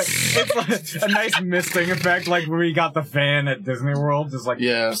misting effect. It's like a nice misting effect, like when we got the fan at Disney World. Just like,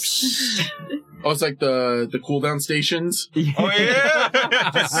 yeah. Oh, it's like the cooldown stations. Oh,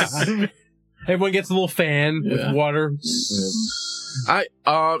 yeah. Everyone gets a little fan Yeah. with water.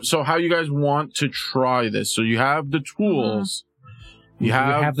 So how you guys want to try this? So you have the tools. You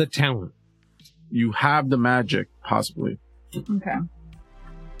have the talent. you have the magic, possibly. Okay.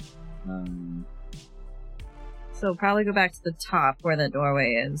 So probably go back to the top where the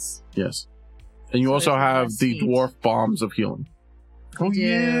doorway is. Yes. And you So also there's have less the heat. dwarf bombs of healing. Oh,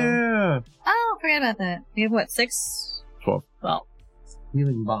 yeah. Oh, forget about that. We have what, 6? 12. Well,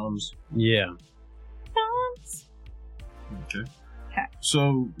 Healing bombs. Yeah. bombs. Okay. Okay.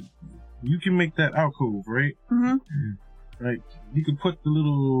 So, you can make that alcove, right? Mm-hmm. Right. You can put the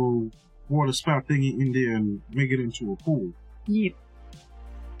little water spout thingy in there and make it into a pool. Yep.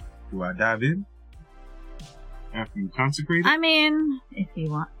 Do I dive in? After you consecrate it? I mean, if you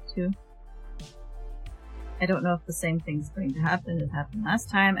want to. I don't know if the same thing's going to happen as happened last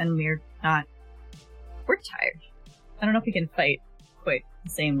time, and we're tired. I don't know if we can fight quite the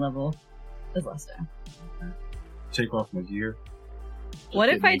same level as last time. Take off my gear. What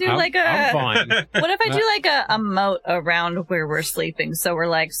if I do I'm like fine. what if I do like a moat around where we're sleeping, so we're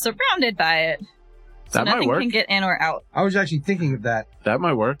like surrounded by it, so That might nothing work. can get in or out? I was actually thinking of that. That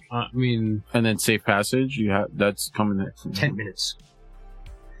might work. I mean, And then safe passage. That's coming next. 10 minutes.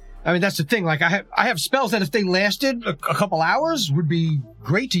 I mean, that's the thing. Like, I have spells that if they lasted a couple hours would be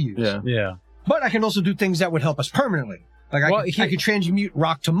great to use. Yeah. yeah. But I can also do things that would help us permanently. Like, Well, I could transmute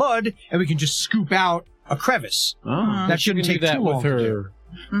rock to mud, and we can just scoop out a crevice. Oh. That shouldn't You take can do that too long with to do. her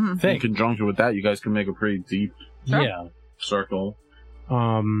Mm-hmm. In thing. conjunction with that, you guys can make a pretty deep Sure. Yeah. circle.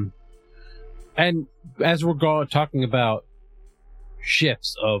 And as we're talking about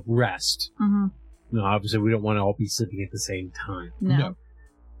shifts of rest, Mm-hmm. no, obviously we don't want to all be sleeping at the same time. No.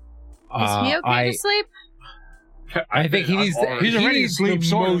 Is he okay to sleep? I think he needs He's already needs asleep, the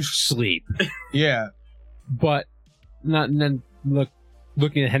sort of. most sleep, Yeah. but not. And then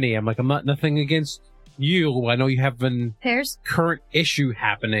looking at Henny, I'm like, I'm not nothing against you. I know you have an Pears? current issue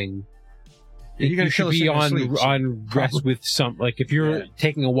happening. Yeah, you're gonna you should kill us be in your on sleep, so on rest probably. with some. Like if you're Yeah.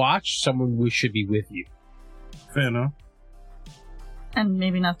 taking a watch, someone should be with you. Fair enough. And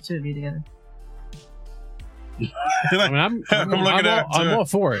maybe not the two of you together. I mean, I'm looking at all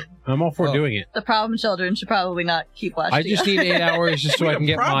for it. I'm all for Oh. doing it. The problem children should probably not keep watching. I just need 8 hours just so I can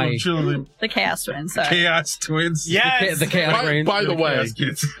get my children. the chaos twins. Sorry. Chaos twins. the chaos brain. By the way, Chaos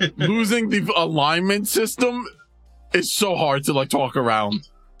kids. losing the alignment system is so hard to like talk around.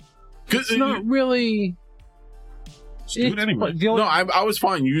 It's not really. Just do it anyway. the only, No, I was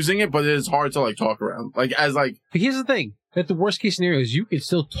fine using it, but it is hard to like talk around. Like as like but here's the thing: that the worst case scenario is you can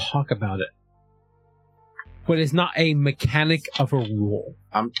still talk about it, but it's not a mechanic of a rule.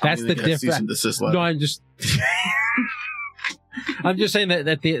 That's gonna the get a cease difference. and desist No, letter. I'm just. I'm just saying that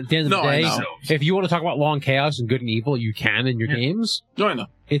at the end of the No, I day, know. if you want to talk about law and chaos and good and evil, you can in your games. No, I know.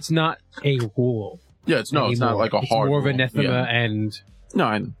 It's not a rule. Yeah, it's not anymore. like a it's hard. more of rule. anathema Yeah. and No,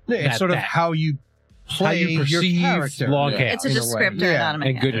 I know. Yeah, it's That- sort of that. how you how play you your perceive character. law and Yeah. chaos. It's a in a way. descriptor, Yeah. not a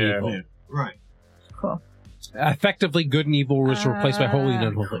and good mechanic. and evil. Right. Cool. Effectively, good and evil was replaced by holy and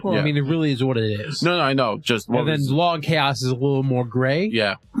unholy. Cool. I mean, it really is what it is. No, I know. Just what and then was- law and chaos is a little more gray,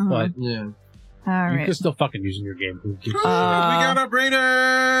 yeah. but Yeah. All you right. can still fucking use in your game. Who gives a we got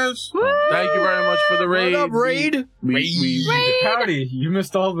upgraders. Thank you very much for the raid. What up, Raid? We Howdy, you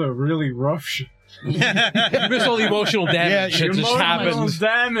missed all the really rough shit. shit? You missed all the emotional damage Yeah, that just Emotional happened.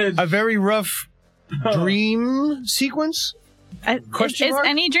 damage. A very rough dream sequence? Question Is mark?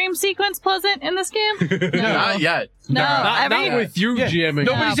 any dream sequence pleasant in this game? not yet. No. Not every- with you, Yeah. Jim.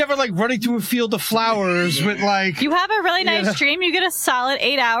 Nobody's ever like running through a field of flowers with like. You have a really nice Yeah. dream. You get a solid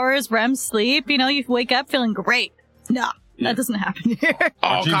 8 hours REM sleep. You know, you wake up feeling great. No. That doesn't happen here.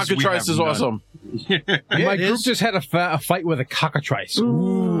 Oh, Jesus, we cockatrice have is none. awesome. My group just had a fight with a cockatrice.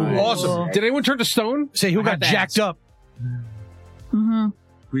 Ooh. Awesome. Did anyone turn to stone? Say who I got had to jacked ask. up? Mm-hmm.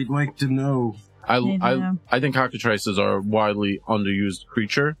 We'd like to know. I think cockatrices are a widely underused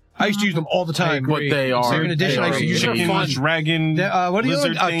creature, I used to use them all the time. but they are. Second edition, they I used to are use them. amazing. Chicken, dragon, What do you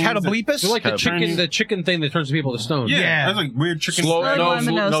lizard things that- Catoblepus? They're like the Turning- chicken thing that turns people to stone. Yeah, that's like weird chicken. Slow, Slow no, one,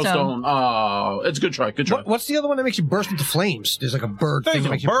 but no no stone. stone. Oh, it's a good try. Good try. What's the other one that makes you burst into flames? There's like a bird thing There's that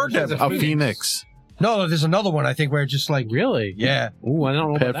a makes bird you burst that- into A phoenix. No, there's another one I think where it's just like Really? yeah. Ooh, I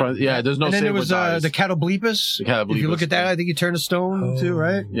don't know about that. Yeah, there's no and then there save was with dies. the Catoblepus. The Catoblepus. If you look at that, I think you turn to stone too,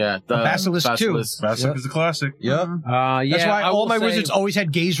 right? Yeah, the Basilisk too. Basilisk is a classic. Yep. Yeah, That's why I all will my say- wizards always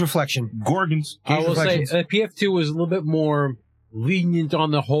had gaze reflection. Gorgons. I Gaze will say reflections. PF2 was a little bit more lenient on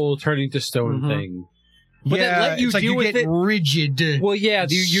the whole turning to stone Mhm. thing. But yeah, then let you it's like deal you with get it. rigid. Well, yeah,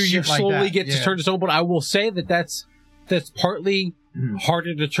 you Shit like slowly that, get to yeah. turn to stone. But I will say that's partly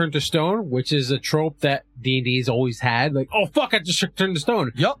harder to turn to stone, which is a trope that D&D's always had. Like, oh fuck, I just turned to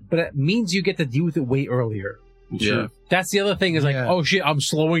stone. Yep. But it means you get to deal with it way earlier. Yeah. That's the other thing is like, Yeah. oh shit, I'm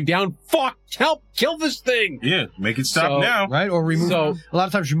slowing down. Fuck, help, kill this thing. Yeah, make it stop So- now. Right? Or remove. So- a lot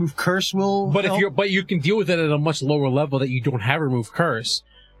of times, remove curse will. But help. you can deal with it at a much lower level that you don't have remove curse.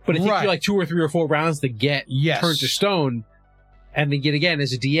 But it takes Right. you like 2 or 3 or 4 rounds to get Yes. turned to stone. And then again,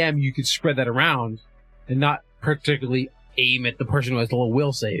 as a DM, you can spread that around and not particularly aim at the person who has the low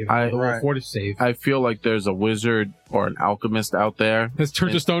will save, or the low Right. fortitude save. I feel like there's a wizard or an alchemist out there Has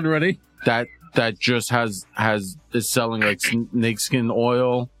turned to stone already. that just is selling like snakeskin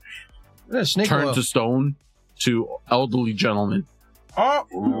oil, Yeah, snake turned oil. to stone to elderly gentlemen. Oh,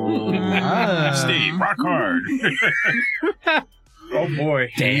 Ah. Steve, rock hard. Oh boy.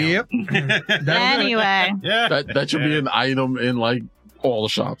 Yep. Anyway, Yeah, That should be an item in like all the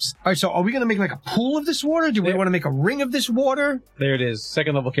shops. All right, so are we going to make like a pool of this water? Do we want to make a ring of this water? There it is.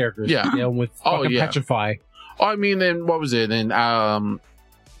 Second level characters. Yeah. With Oh, fucking yeah. Petrify. Oh, I mean, in what was it? In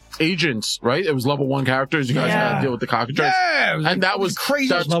Agents, right? It was level 1 characters. You guys Yeah. had to deal with the cockatrice. Yeah, it was And that was crazy.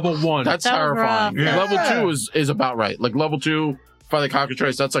 that's- Level 1. That's That was terrifying. rough. Yeah. Level 2 is about right. Like level 2 for the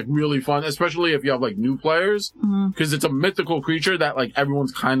cockatrice, that's like really fun, especially if you have like new players, Mhm. because it's a mythical creature that like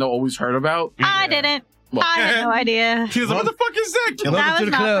everyone's kind of always heard about. I didn't. Well, I had no idea. He was like, what the fuck is that? Welcome That to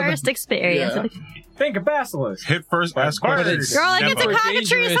was the my club. first experience. Yeah. Think of basilisk. Hit first, ask Bird. questions. Girl, like it's a Never.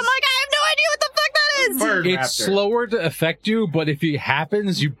 cockatrice. I'm like, Dangerous. I have no idea what the fuck that is. Bird It's raptor. slower to affect you, but if it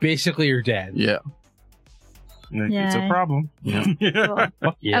happens, you basically are dead. yeah. It's a Yeah. problem. Yeah. Cool.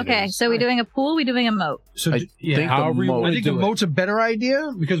 Fuck yeah, it Okay, is. so we doing a pool? We doing a moat? So, I yeah. think However the you moat- want I think the do it. moat's a better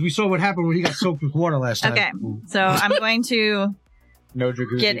idea because we saw what happened when he got soaked with water last time. Okay, so I'm going to No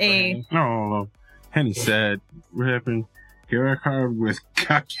jacuzzi. get for a. Henny. No. Henny said, what happened? Here I come with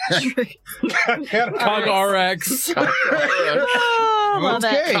Cog RX. Oh, love it.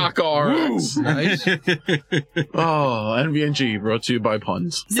 Okay. Cock RX. Nice. Oh, NVNG brought to you by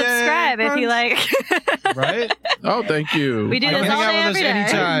puns. Subscribe if you like. Right? Oh, thank you. We do You this can all hang day, out with us every day.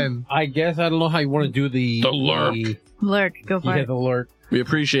 anytime. I guess I don't know how you want to do the lurk. Lurk, go for Yeah, it. the lurk. We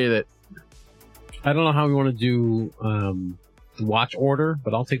appreciate it. I don't know how we want to do watch order,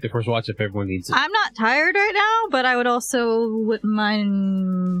 but I'll take the first watch if everyone needs it. I'm not tired right now, but I would also wouldn't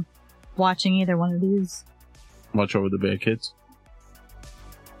mind watching either one of these. Watch over the bad kids.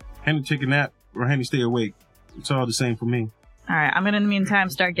 Henny take a nap or Henny stay awake. It's all the same for me. All right, I'm gonna in the meantime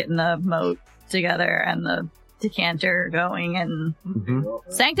start getting the moat together and the decanter going and Mm-hmm.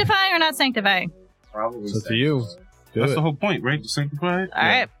 sanctifying or not sanctifying. Probably. So to you. Do That's it. the whole point, right? To sanctify it. All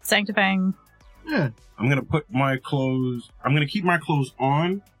right, sanctifying. I'm gonna put my clothes. I'm gonna keep my clothes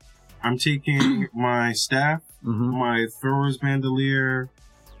on. I'm taking my staff, Mm-hmm. my thrower's bandolier,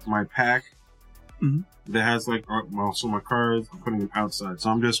 my pack Mhm. that has like also my cards. I'm putting them outside, so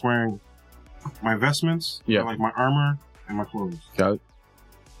I'm just wearing my vestments, Yeah. like my armor and my clothes. Got it.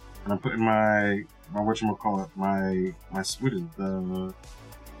 And I'm putting my whatchamacallit, my what is the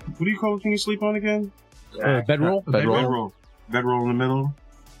what do you call it when you sleep on again? Bedroll? Bedroll. Bedroll in the middle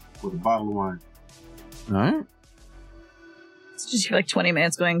with a bottle of wine. All right. It's just like 20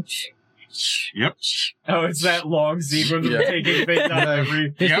 minutes going. Yep. Oh, it's that long sequence of Yeah. taking things out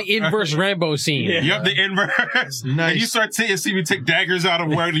every. It's Yep. the inverse Rambo scene. Yeah. Yep, the inverse. Nice. And you start see me take daggers out of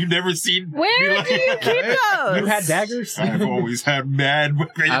where you've never seen. Where do you keep those? You had daggers? I've always had mad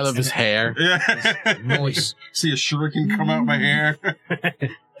weapons. Out of his hair. Yeah. Nice. See a shuriken come out my hair.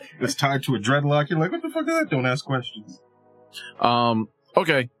 It's tied to a dreadlock. You're like, what the fuck is that? Don't ask questions.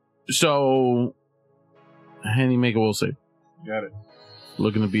 Okay. So, Henny, make a will save. Got it.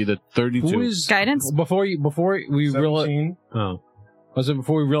 Looking to be the 32. Who is Guidance? before we realize? 17. Oh, was it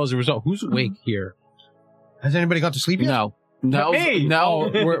before we realize the result? Who's awake here? Has anybody got to sleep yet? No. No. Hey!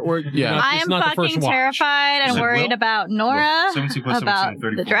 No. We're Yeah. not- I it's am not the first fucking watch. terrified and Is it worried Will? about Nora, 17 plus about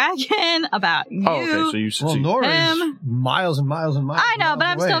 17, the 34. dragon, about you. Oh, okay. So you Well, succeed. Nora is Him. miles and miles and miles. I know, but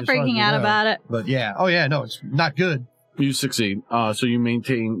I'm still freaking out about it. But yeah, oh yeah, no, it's not good. You succeed. So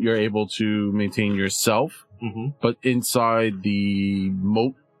you're able to maintain yourself, but inside the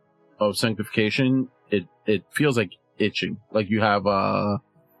moat of sanctification, it feels like itching. Like you have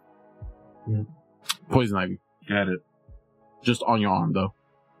poison ivy. Got it. Just on your arm, though.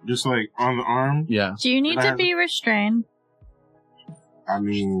 Just like on the arm. Yeah. Do you need to be restrained? I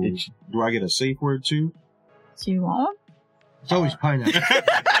mean, do I get a safe word too? Do you want? It's always pineapple.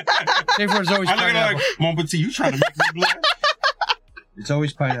 Safe word is always I look at pineapple. it like, Mon Petit, you trying to make me blood? It's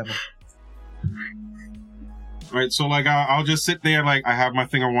always pineapple. Right, so like I'll just sit there like I have my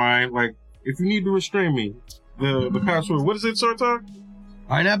thing of wine. Like if you need to restrain me, the password. What is it, Sartok?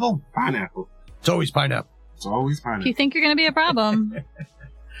 Pineapple? Pineapple. It's always pineapple. It's always If pineapple. you think you're going to be a problem.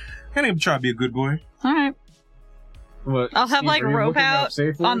 Can't even try to be a good boy. All right. What, I'll have, Steve, like, are you rope looking up out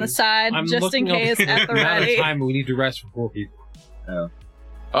safe on the words? side, I'm just in looking up case, at the amount of ready. time we need to rest for 4 people.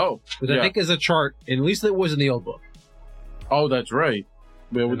 Oh. Which Yeah. I think is a chart, and at least it was in the old book. Oh, that's right.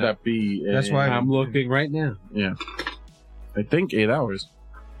 Where would that be? That's why I'm looking right now. Yeah. I think 8 hours.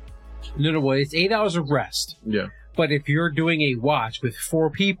 No, it's 8 hours of rest. Yeah. But if you're doing a watch with 4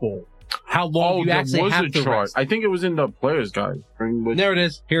 people, how long do you the actually have wizard to chart. rest? I think it was in the player's guide. There it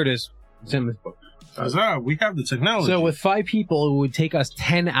is. Here it is. It's in this book. We have the technology. So with 5 people, it would take us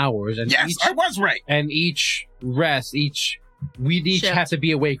 10 hours, and yes, I was right. each rest, we'd each Shift. have to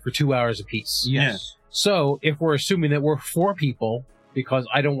be awake for 2 hours apiece. Yes. So if we're assuming that we're 4 people, because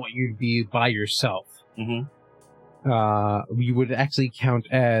I don't want you to be by yourself, we would actually count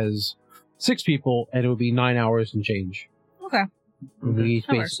as 6 people, and it would be 9 hours and change. Okay. We each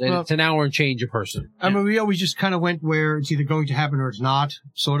That works. and it's an hour and change a person. I mean, we always just kind of went where it's either going to happen or it's not,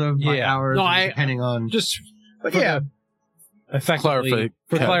 sort of, by Yeah. hours, No, depending on... Just But for yeah, effectively,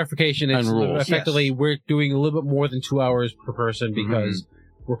 for clarification, it's and rules. effectively we're doing a little bit more than 2 hours per person because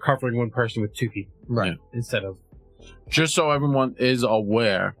we're covering one person with 2 people right. instead of. Just so everyone is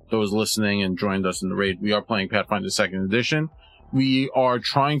aware, those listening and joined us in the raid, we are playing Pathfinder 2nd Edition. We are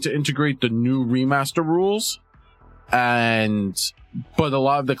trying to integrate the new remaster rules, but a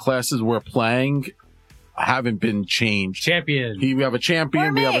lot of the classes we're playing haven't been changed. Champion. We have a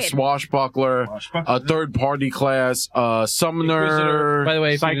champion, we have a Mermaid. swashbuckler, a third-party class, a summoner, By the way,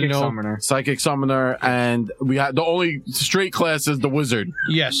 if you Psychic didn't know, summoner. psychic summoner, and we have the only straight class is the wizard.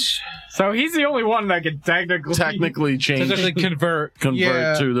 Yes. So he's the only one that can technically Technically technically convert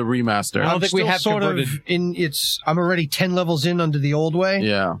Yeah. to the remaster. I don't I'm think we still have sort converted. of in I'm already 10 levels in under the old way.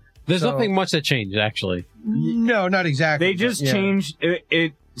 Yeah. There's So- nothing much that changed, actually. No, not exactly. They just but yeah. changed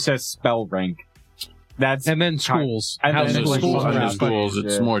it says spell rank. That's And then schools. And How then And schools the schools, are and the around. schools,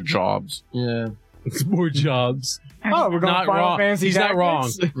 it's Yeah. more jobs. Yeah. It's more jobs. Oh, we're going Not Final wrong. Fantasy He's not wrong.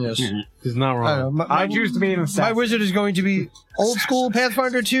 Tactics? Yes. He's not I wrong. don't know. I choose to be an My assassin. wizard is going to be old school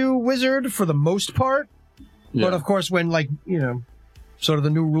Pathfinder 2 wizard for the most part. Yeah. But of course, when sort of the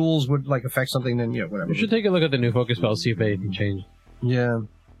new rules would affect something, then whatever. We should take a look at the new focus spell, see if anything changed. Yeah.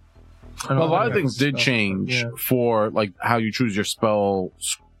 A lot of things did change for how you choose your spell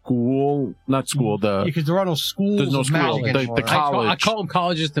school, not school, Because there are no schools. There's no of school. magic The anymore. college. I call them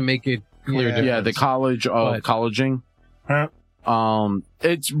colleges to make it clear. Yeah. difference. the college of But- colleging. Huh?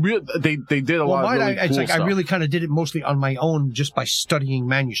 It's real. They did a lot Well, of mine, really it's cool like stuff. I really kind of did it mostly on my own, just by studying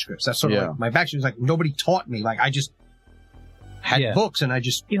manuscripts. That's sort of Yeah. my backstory. Is nobody taught me. I just had Yeah. books, and I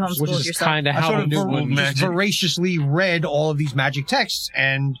just You Which homeschooled is yourself. kind of I how sort the of new one. just voraciously read all of these magic texts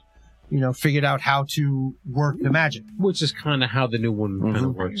and figured out how to work the magic. Which is kind of how the new one kind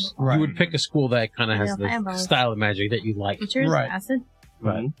of works. Right. You would pick a school that kind of has Yeah, the fireballs. style of magic that you like. What's yours? Right. Acid?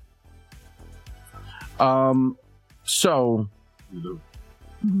 Right. So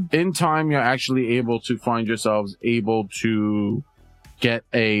in time, you're actually able to find yourselves able to get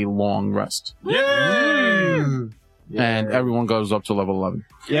a long rest, Mm. and everyone goes up to level 11.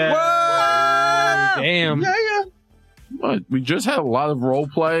 Yeah. Damn. Yeah, yeah. But we just had a lot of role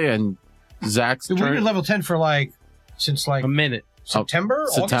play, and Zach's We've been turn. level 10 for since A minute. September?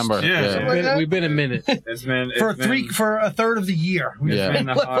 September. August? Yeah. Something like that? We've been a minute. It's been For a third of the year. We've Yeah. been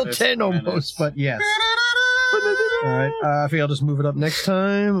Been the level hottest 10 minutes. almost, but yes. All right. I think I'll just move it up next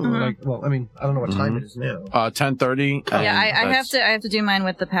time. Mhm. I don't know what time it is now. 10:30. Yeah, I have to do mine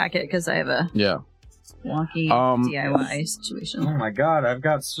with the packet because I have a Yeah. wonky DIY situation. Oh my god, I've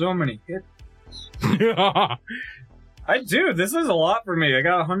got so many hits. I do. This is a lot for me. I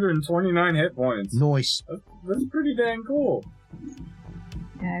got 129 hit points. Noise. That's pretty dang cool.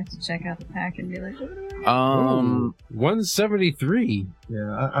 Yeah, I have to check out the pack and be like, 173.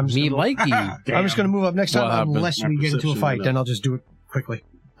 Yeah, I'm just Me gonna, like you. I'm just going to move up next time What happened? unless My we get into a perception fight. went Then up. I'll just do it quickly.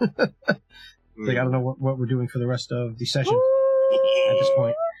 Like, I don't know what we're doing for the rest of the session at this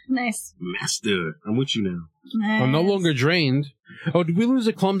point. nice. Master, I'm with you now. Nice. I'm no longer drained. Oh, did we lose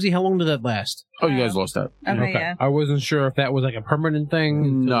a clumsy? How long did that last? Oh, you guys lost that. Okay, yeah. I wasn't sure if that was like a permanent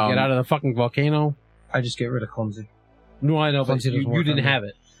thing. No. To get out of the fucking volcano. I just get rid of clumsy. No, I know, but Clumsy doesn't you work didn't on me. have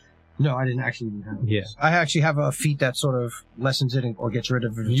it. No, I didn't actually even have it. Yeah. I actually have a feat that sort of lessens it or gets rid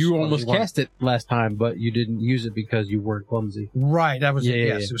of it. You almost cast it last time, but you didn't use it because you weren't clumsy. Right, that was Yeah, yeah,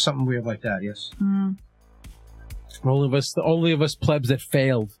 yes. yeah. It was something weird like that. Yes. Mm. Only of us plebs that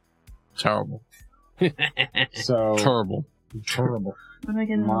failed. Terrible. So Terrible. Horrible. What do I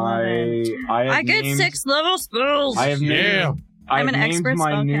get in I get named, 6 level spells. I have Yeah. named, I I'm have an named expert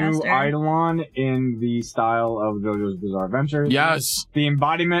my new spellcaster. Eidolon in the style of JoJo's Bizarre Adventure. Yes. The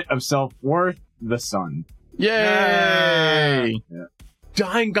embodiment of self-worth, the sun. Yay!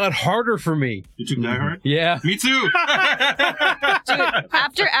 Dying got harder for me. You took Die Hard? Yeah. Me too.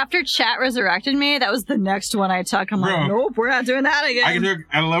 After chat resurrected me, that was the next one I took. I'm Bro. like, nope, we're not doing that I can again. do.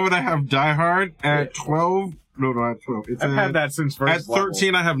 At 11, I have Die Hard. At 12, no, not at 12. It's I've had that since first At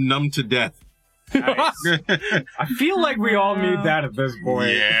 13, I have Numb to Death. Nice. I feel like we all need that at this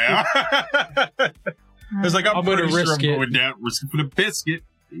point. Yeah. It's like I'm gonna pretty sure risk I'm it. going down, risking for the biscuit.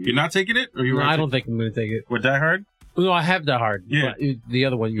 You're not taking it, or you? No, I don't think I'm going to take it. With Die Hard, No, I have Die Hard. Yeah. But the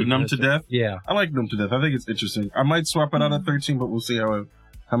other one you the Numb to Death. Yeah. I like Numb to Death. I think it's interesting. I might swap it out at 13, but we'll see how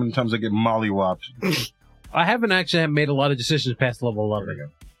many times I get mollywopped. I haven't actually made a lot of decisions past level 11.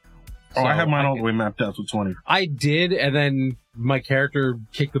 Oh, I So have mine all the way mapped out to 20. I did, and then my character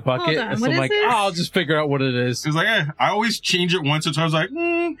kicked the bucket. Hold on, So what I'm is like, this? oh, I'll just figure out what it is. It's like, I always change it once or twice. Like,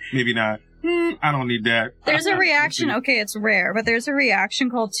 maybe not. I don't need that. There's a reaction. Let's Okay, it's rare, but there's a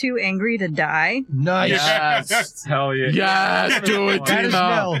reaction called Too Angry to Die. Nice. Yes. Hell yeah. Yes, do it, That is Tina.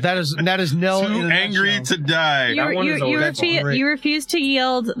 Nell. That is Nell. Too in a angry nutshell. to die. You refuse to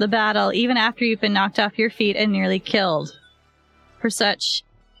yield the battle even after you've been knocked off your feet and nearly killed.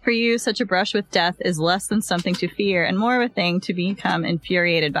 For you, such a brush with death is less than something to fear and more of a thing to become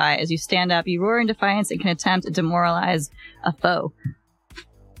infuriated by. As you stand up, you roar in defiance and can attempt to demoralize a foe.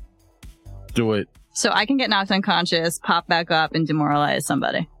 Do it. So I can get knocked unconscious, pop back up, and demoralize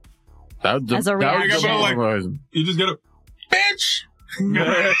somebody. As a reaction. You just gotta, bitch!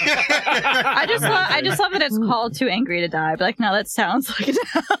 I just love that it's called Too Angry to Die. But like, no, that sounds like it.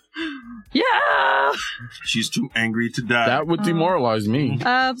 Yeah! She's too angry to die. That would demoralize me.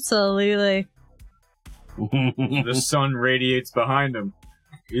 Absolutely. The sun radiates behind him.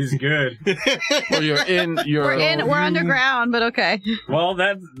 He's good. Well, We're underground, but okay. Well,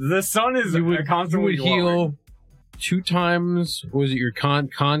 the sun is constantly You would heal 2 times. Was it your con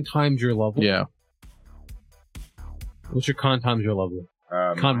times your level? Yeah. What's your con times your level?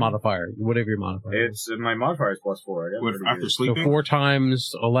 Con modifier, whatever your modifier. It's my modifier is +4. I got What, pretty after good. So sleeping? 4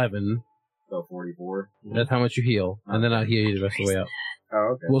 times 11. So 44. That's how much you heal, and then I'll heal you the rest of the way up. Oh,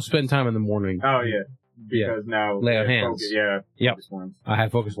 okay. We'll spend time in the morning. Oh, yeah. Yeah. Because now... Lay on hands. Yep. Focus ones. I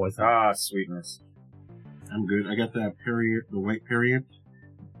have focus points. Ah, sweetness. I'm good. I got that period, the white period.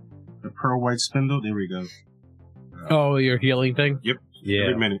 The pearl white spindle. There we go. Oh, your healing thing? Yep. Yeah.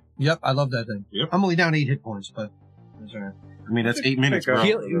 Every minute. Yep, I love that thing. Yep. I'm only down 8 hit points, but that's all right. I mean, that's 8 minutes, bro.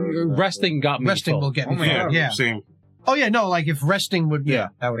 Resting got me. Resting full. will get me. Oh, yeah. full. Yeah. Same. Oh yeah, no, like if resting would, Yeah.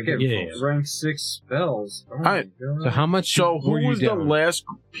 that would get Yeah, me. yeah. full. Rank 6 spells. Oh, Alright. my God. So how much So who were you was the down? last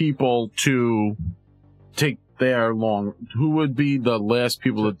people to take their long? Who would be the last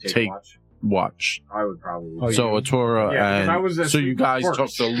people to take watch? I would probably... Oh, So Atura Yeah, 'cause I was and so you asleep guys first.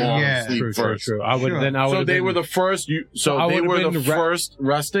 took the long Yeah. sleep True, first. true. I would Sure. then. I would. So they were the first. I They would've were the been first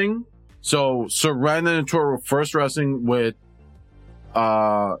resting. So Seren and Atura were first resting with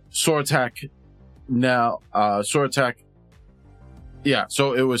Sortak. Now Sortak. Yeah.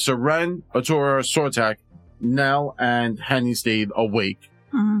 So it was Seren, Atura, Sortak, Nell, and Henny stayed awake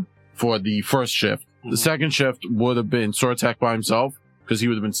Mhm. for the first shift. The second shift would have been Sortak by himself because he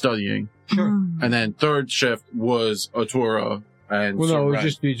would have been studying, Mm. and then third shift was Atura and Well, no, it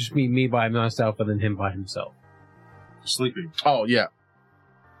Seren. would just be me by myself and then him by himself. Sleeping. Oh yeah.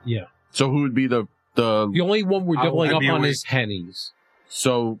 Yeah. So who would be the The only one we're I doubling would up be on awake. is Henny's.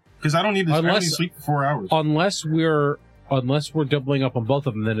 so Because I don't need to Unless- sleep for 4 hours. Unless we're doubling up on both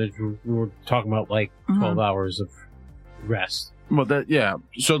of them, then we're talking about like 12 hours of rest. well that yeah.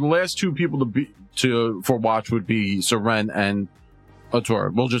 So the last 2 people for watch would be Seren and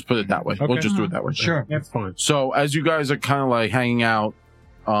Atura. We'll just put it that way. We'll Okay. just do it that way. Sure. That's fine. So as you guys are kind of like hanging out,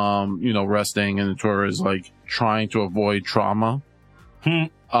 resting, and Atura is like trying to avoid trauma.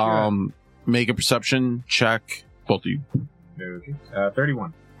 Make a perception check, both of you. Okay.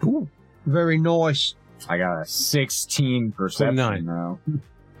 31. Ooh, very nice. I got a 16 perception 29. now.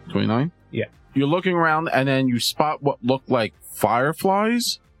 29? Yeah. You're looking around, and then you spot what look like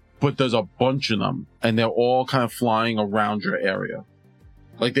fireflies, but there's a bunch of them, and they're all kind of flying around your area.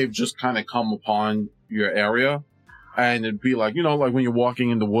 Like they've just kind of come upon your area, and it'd be like, like when you're walking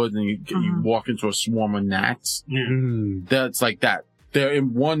in the woods and you walk into a swarm of gnats. That's like that. They're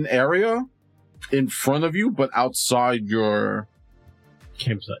in one area in front of you, but outside your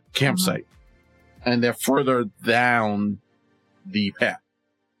campsite. And they're further down the path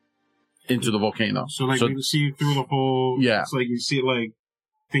into the volcano. So you can see through the hole. Yeah. It's like you see like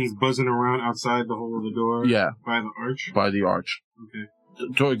things buzzing around outside the hole of the door. Yeah. By the arch. By the arch. Okay.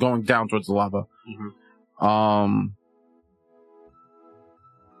 Going down towards the lava.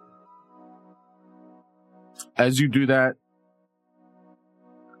 As you do that,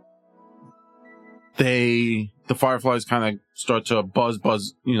 the fireflies kind of start to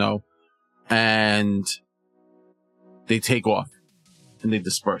buzz, and they take off and they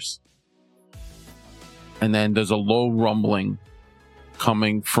disperse. And then there's a low rumbling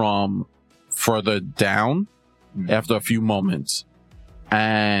coming from further down after a few moments.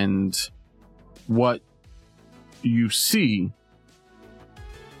 And what you see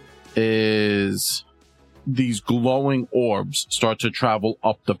is these glowing orbs start to travel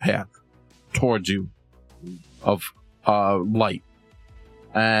up the path towards you of light.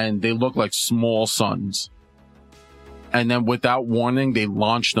 And they look like small suns. And then without warning, they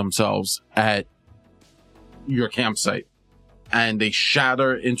launch themselves at your campsite. And they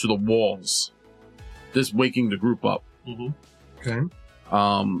shatter into the walls. This waking the group up. Okay.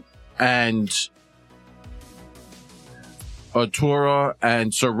 And Artura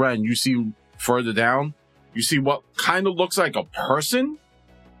and Seren, you see further down, you see what kind of looks like a person,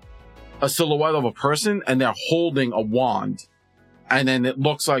 a silhouette of a person, and they're holding a wand. And then it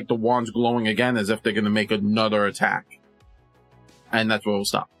looks like the wand's glowing again as if they're going to make another attack. And that's where we'll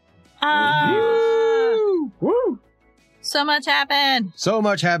stop. Woo! So much happened.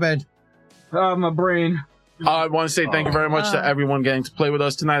 My brain. I want to say thank you very much to everyone getting to play with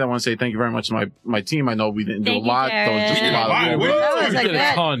us tonight. I want to say thank you very much to my team. I know we didn't do a lot. That was just a lot of We did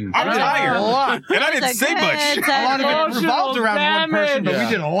a ton. I'm tired. And I didn't say much. A lot of it revolved around one person, but we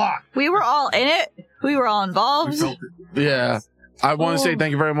did a lot. We were all in it. We were all involved. Yeah. I want to say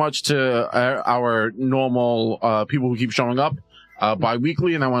thank you very much to our normal people who keep showing up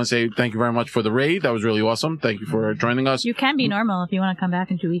bi-weekly, and I want to say thank you very much for the raid. That was really awesome. Thank you for joining us. You can be normal if you want to come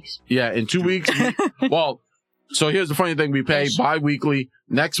back in 2 weeks. Yeah, in 2 weeks. Well, so here's the funny thing. We pay bi-weekly.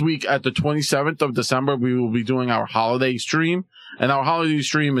 Next week at the 27th of December, we will be doing our holiday stream. And our holiday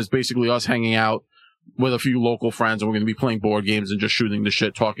stream is basically us hanging out with a few local friends, and we're going to be playing board games and just shooting the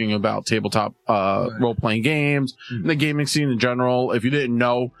shit, talking about tabletop role-playing games and the gaming scene in general. If you didn't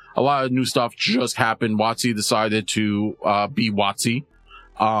know, a lot of new stuff just happened. WotC decided to be WotC.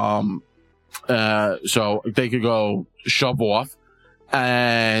 So they could go shove off.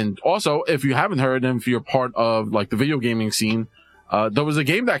 And also, if you haven't heard, and if you're part of like the video gaming scene, there was a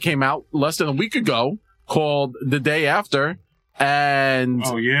game that came out less than a week ago called The Day After. And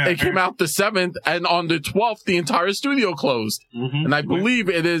it came out the 7th, and on the 12th, the entire studio closed. And I believe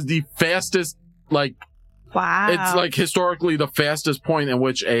it is the fastest, wow. It's like historically the fastest point in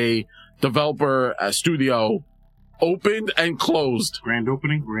which a developer studio opened and closed. Grand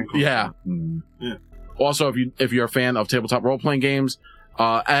opening, grand closing. Yeah. Yeah. Also, if you're a fan of tabletop role-playing games,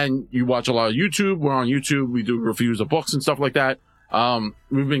 and you watch a lot of YouTube, we're on YouTube, we do reviews of books and stuff like that.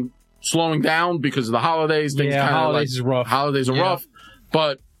 We've been slowing down because of the holidays. Things holidays is rough. Holidays are rough.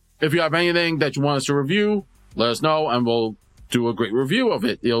 But if you have anything that you want us to review, let us know, and we'll do a great review of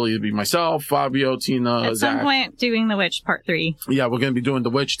it. It'll either be myself, Fabio, Tina, At Zach. some point, doing The Witch Part 3. Yeah, we're going to be doing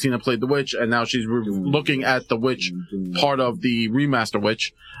The Witch. Tina played The Witch, and now she's looking at The Witch, part of the remaster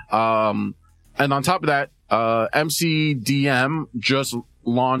Witch. And on top of that, MCDM just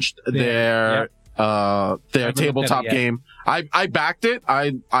launched their tabletop game. I backed it.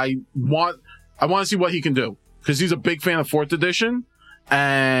 I want to see what he can do, because he's a big fan of 4th edition,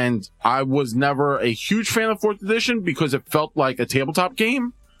 and I was never a huge fan of 4th edition because it felt like a tabletop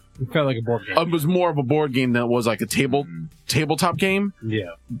game. It felt like a board game. It was more of a board game than it was like a tabletop game.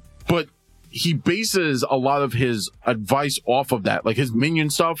 Yeah. But he bases a lot of his advice off of that, like his minion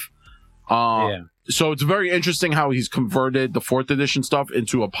stuff. So it's very interesting how he's converted the 4th edition stuff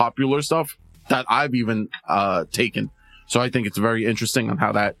into a popular stuff that I've even taken. So I think it's very interesting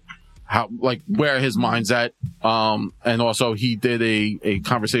on where his mind's at. And also he did a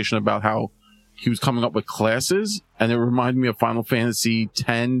conversation about how he was coming up with classes, and it reminded me of Final Fantasy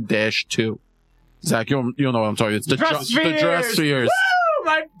 10-2. Zach, you don't know what I'm talking about. It's the dress spheres. Woo!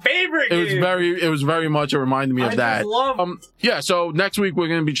 My favorite game. It was very much, it reminded me of that. Just love yeah, so next week we're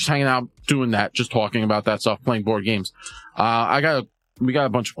going to be just hanging out, doing that, just talking about that stuff, playing board games. We got a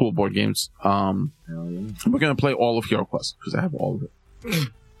bunch of cool board games. We're going to play all of Hero Quest, because I have all of it.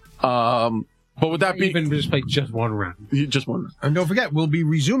 But with that being... Even just play just one round. Just one round. And don't forget, we'll be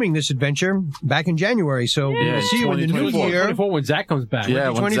resuming this adventure back in January, so we'll see you in the new year. 24 when Zach comes back. Yeah,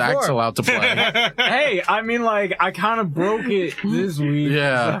 when Zach's allowed to play. Hey, I mean, like, I kind of broke it this week.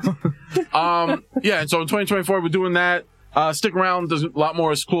 Yeah. Yeah, and so in 2024, we're doing that. Stick around. There's a lot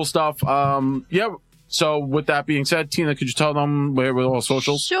more cool stuff. Yeah. So with that being said, Tina, could you tell them where we're all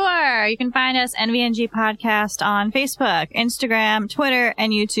socials? Sure. You can find us NVNG Podcast on Facebook, Instagram, Twitter,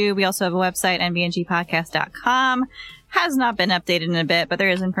 and YouTube. We also have a website, nvngpodcast.com. Has not been updated in a bit, but there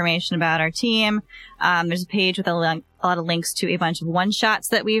is information about our team. There's a page with a lot of links to a bunch of one-shots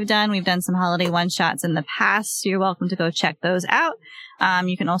that we've done. We've done some holiday one-shots in the past, so you're welcome to go check those out.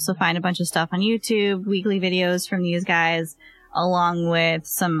 You can also find a bunch of stuff on YouTube, weekly videos from these guys, along with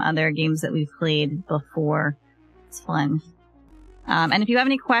some other games that we've played before. It's fun. And if you have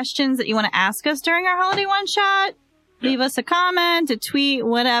any questions that you want to ask us during our holiday one-shot, leave us a comment, a tweet,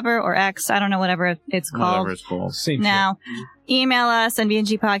 whatever, or X, I don't know, whatever it's called. Whatever it's called. Same now, email us,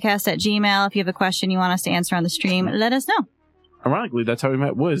 nvngpodcast@gmail. If you have a question you want us to answer on the stream, let us know. Ironically, that's how we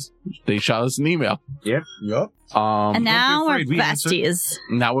met Wiz. They shot us an email. Yep. And now we're afraid, we besties.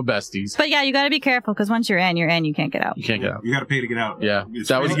 Now we're besties. But yeah, you gotta be careful, because once you're in, you can't get out. You can't get out. You gotta pay to get out. Yeah. It's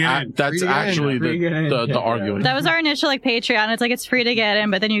That free was to get in. that's actually the argument. That was our initial Patreon. It's like it's free to get in,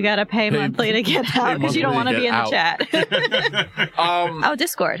 but then you gotta pay monthly to get out because you don't want to be in the chat. Oh,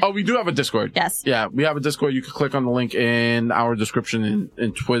 Discord. Oh, we do have a Discord. Yes. Yeah, we have a Discord. You can click on the link in our description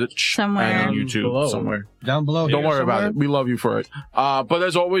in Twitch Somewhere. and on YouTube Below. somewhere. Down below. Don't here worry about somewhere. it. We love you for it. But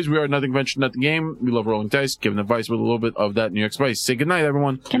as always, we are Nothing Venture, Nothing Game. We love rolling dice, giving advice with a little bit of that New York spice. Say goodnight,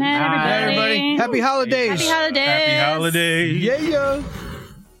 everyone. Good night, Hey, everybody. everybody. Happy holidays. Happy holidays. Happy holidays. Yeah.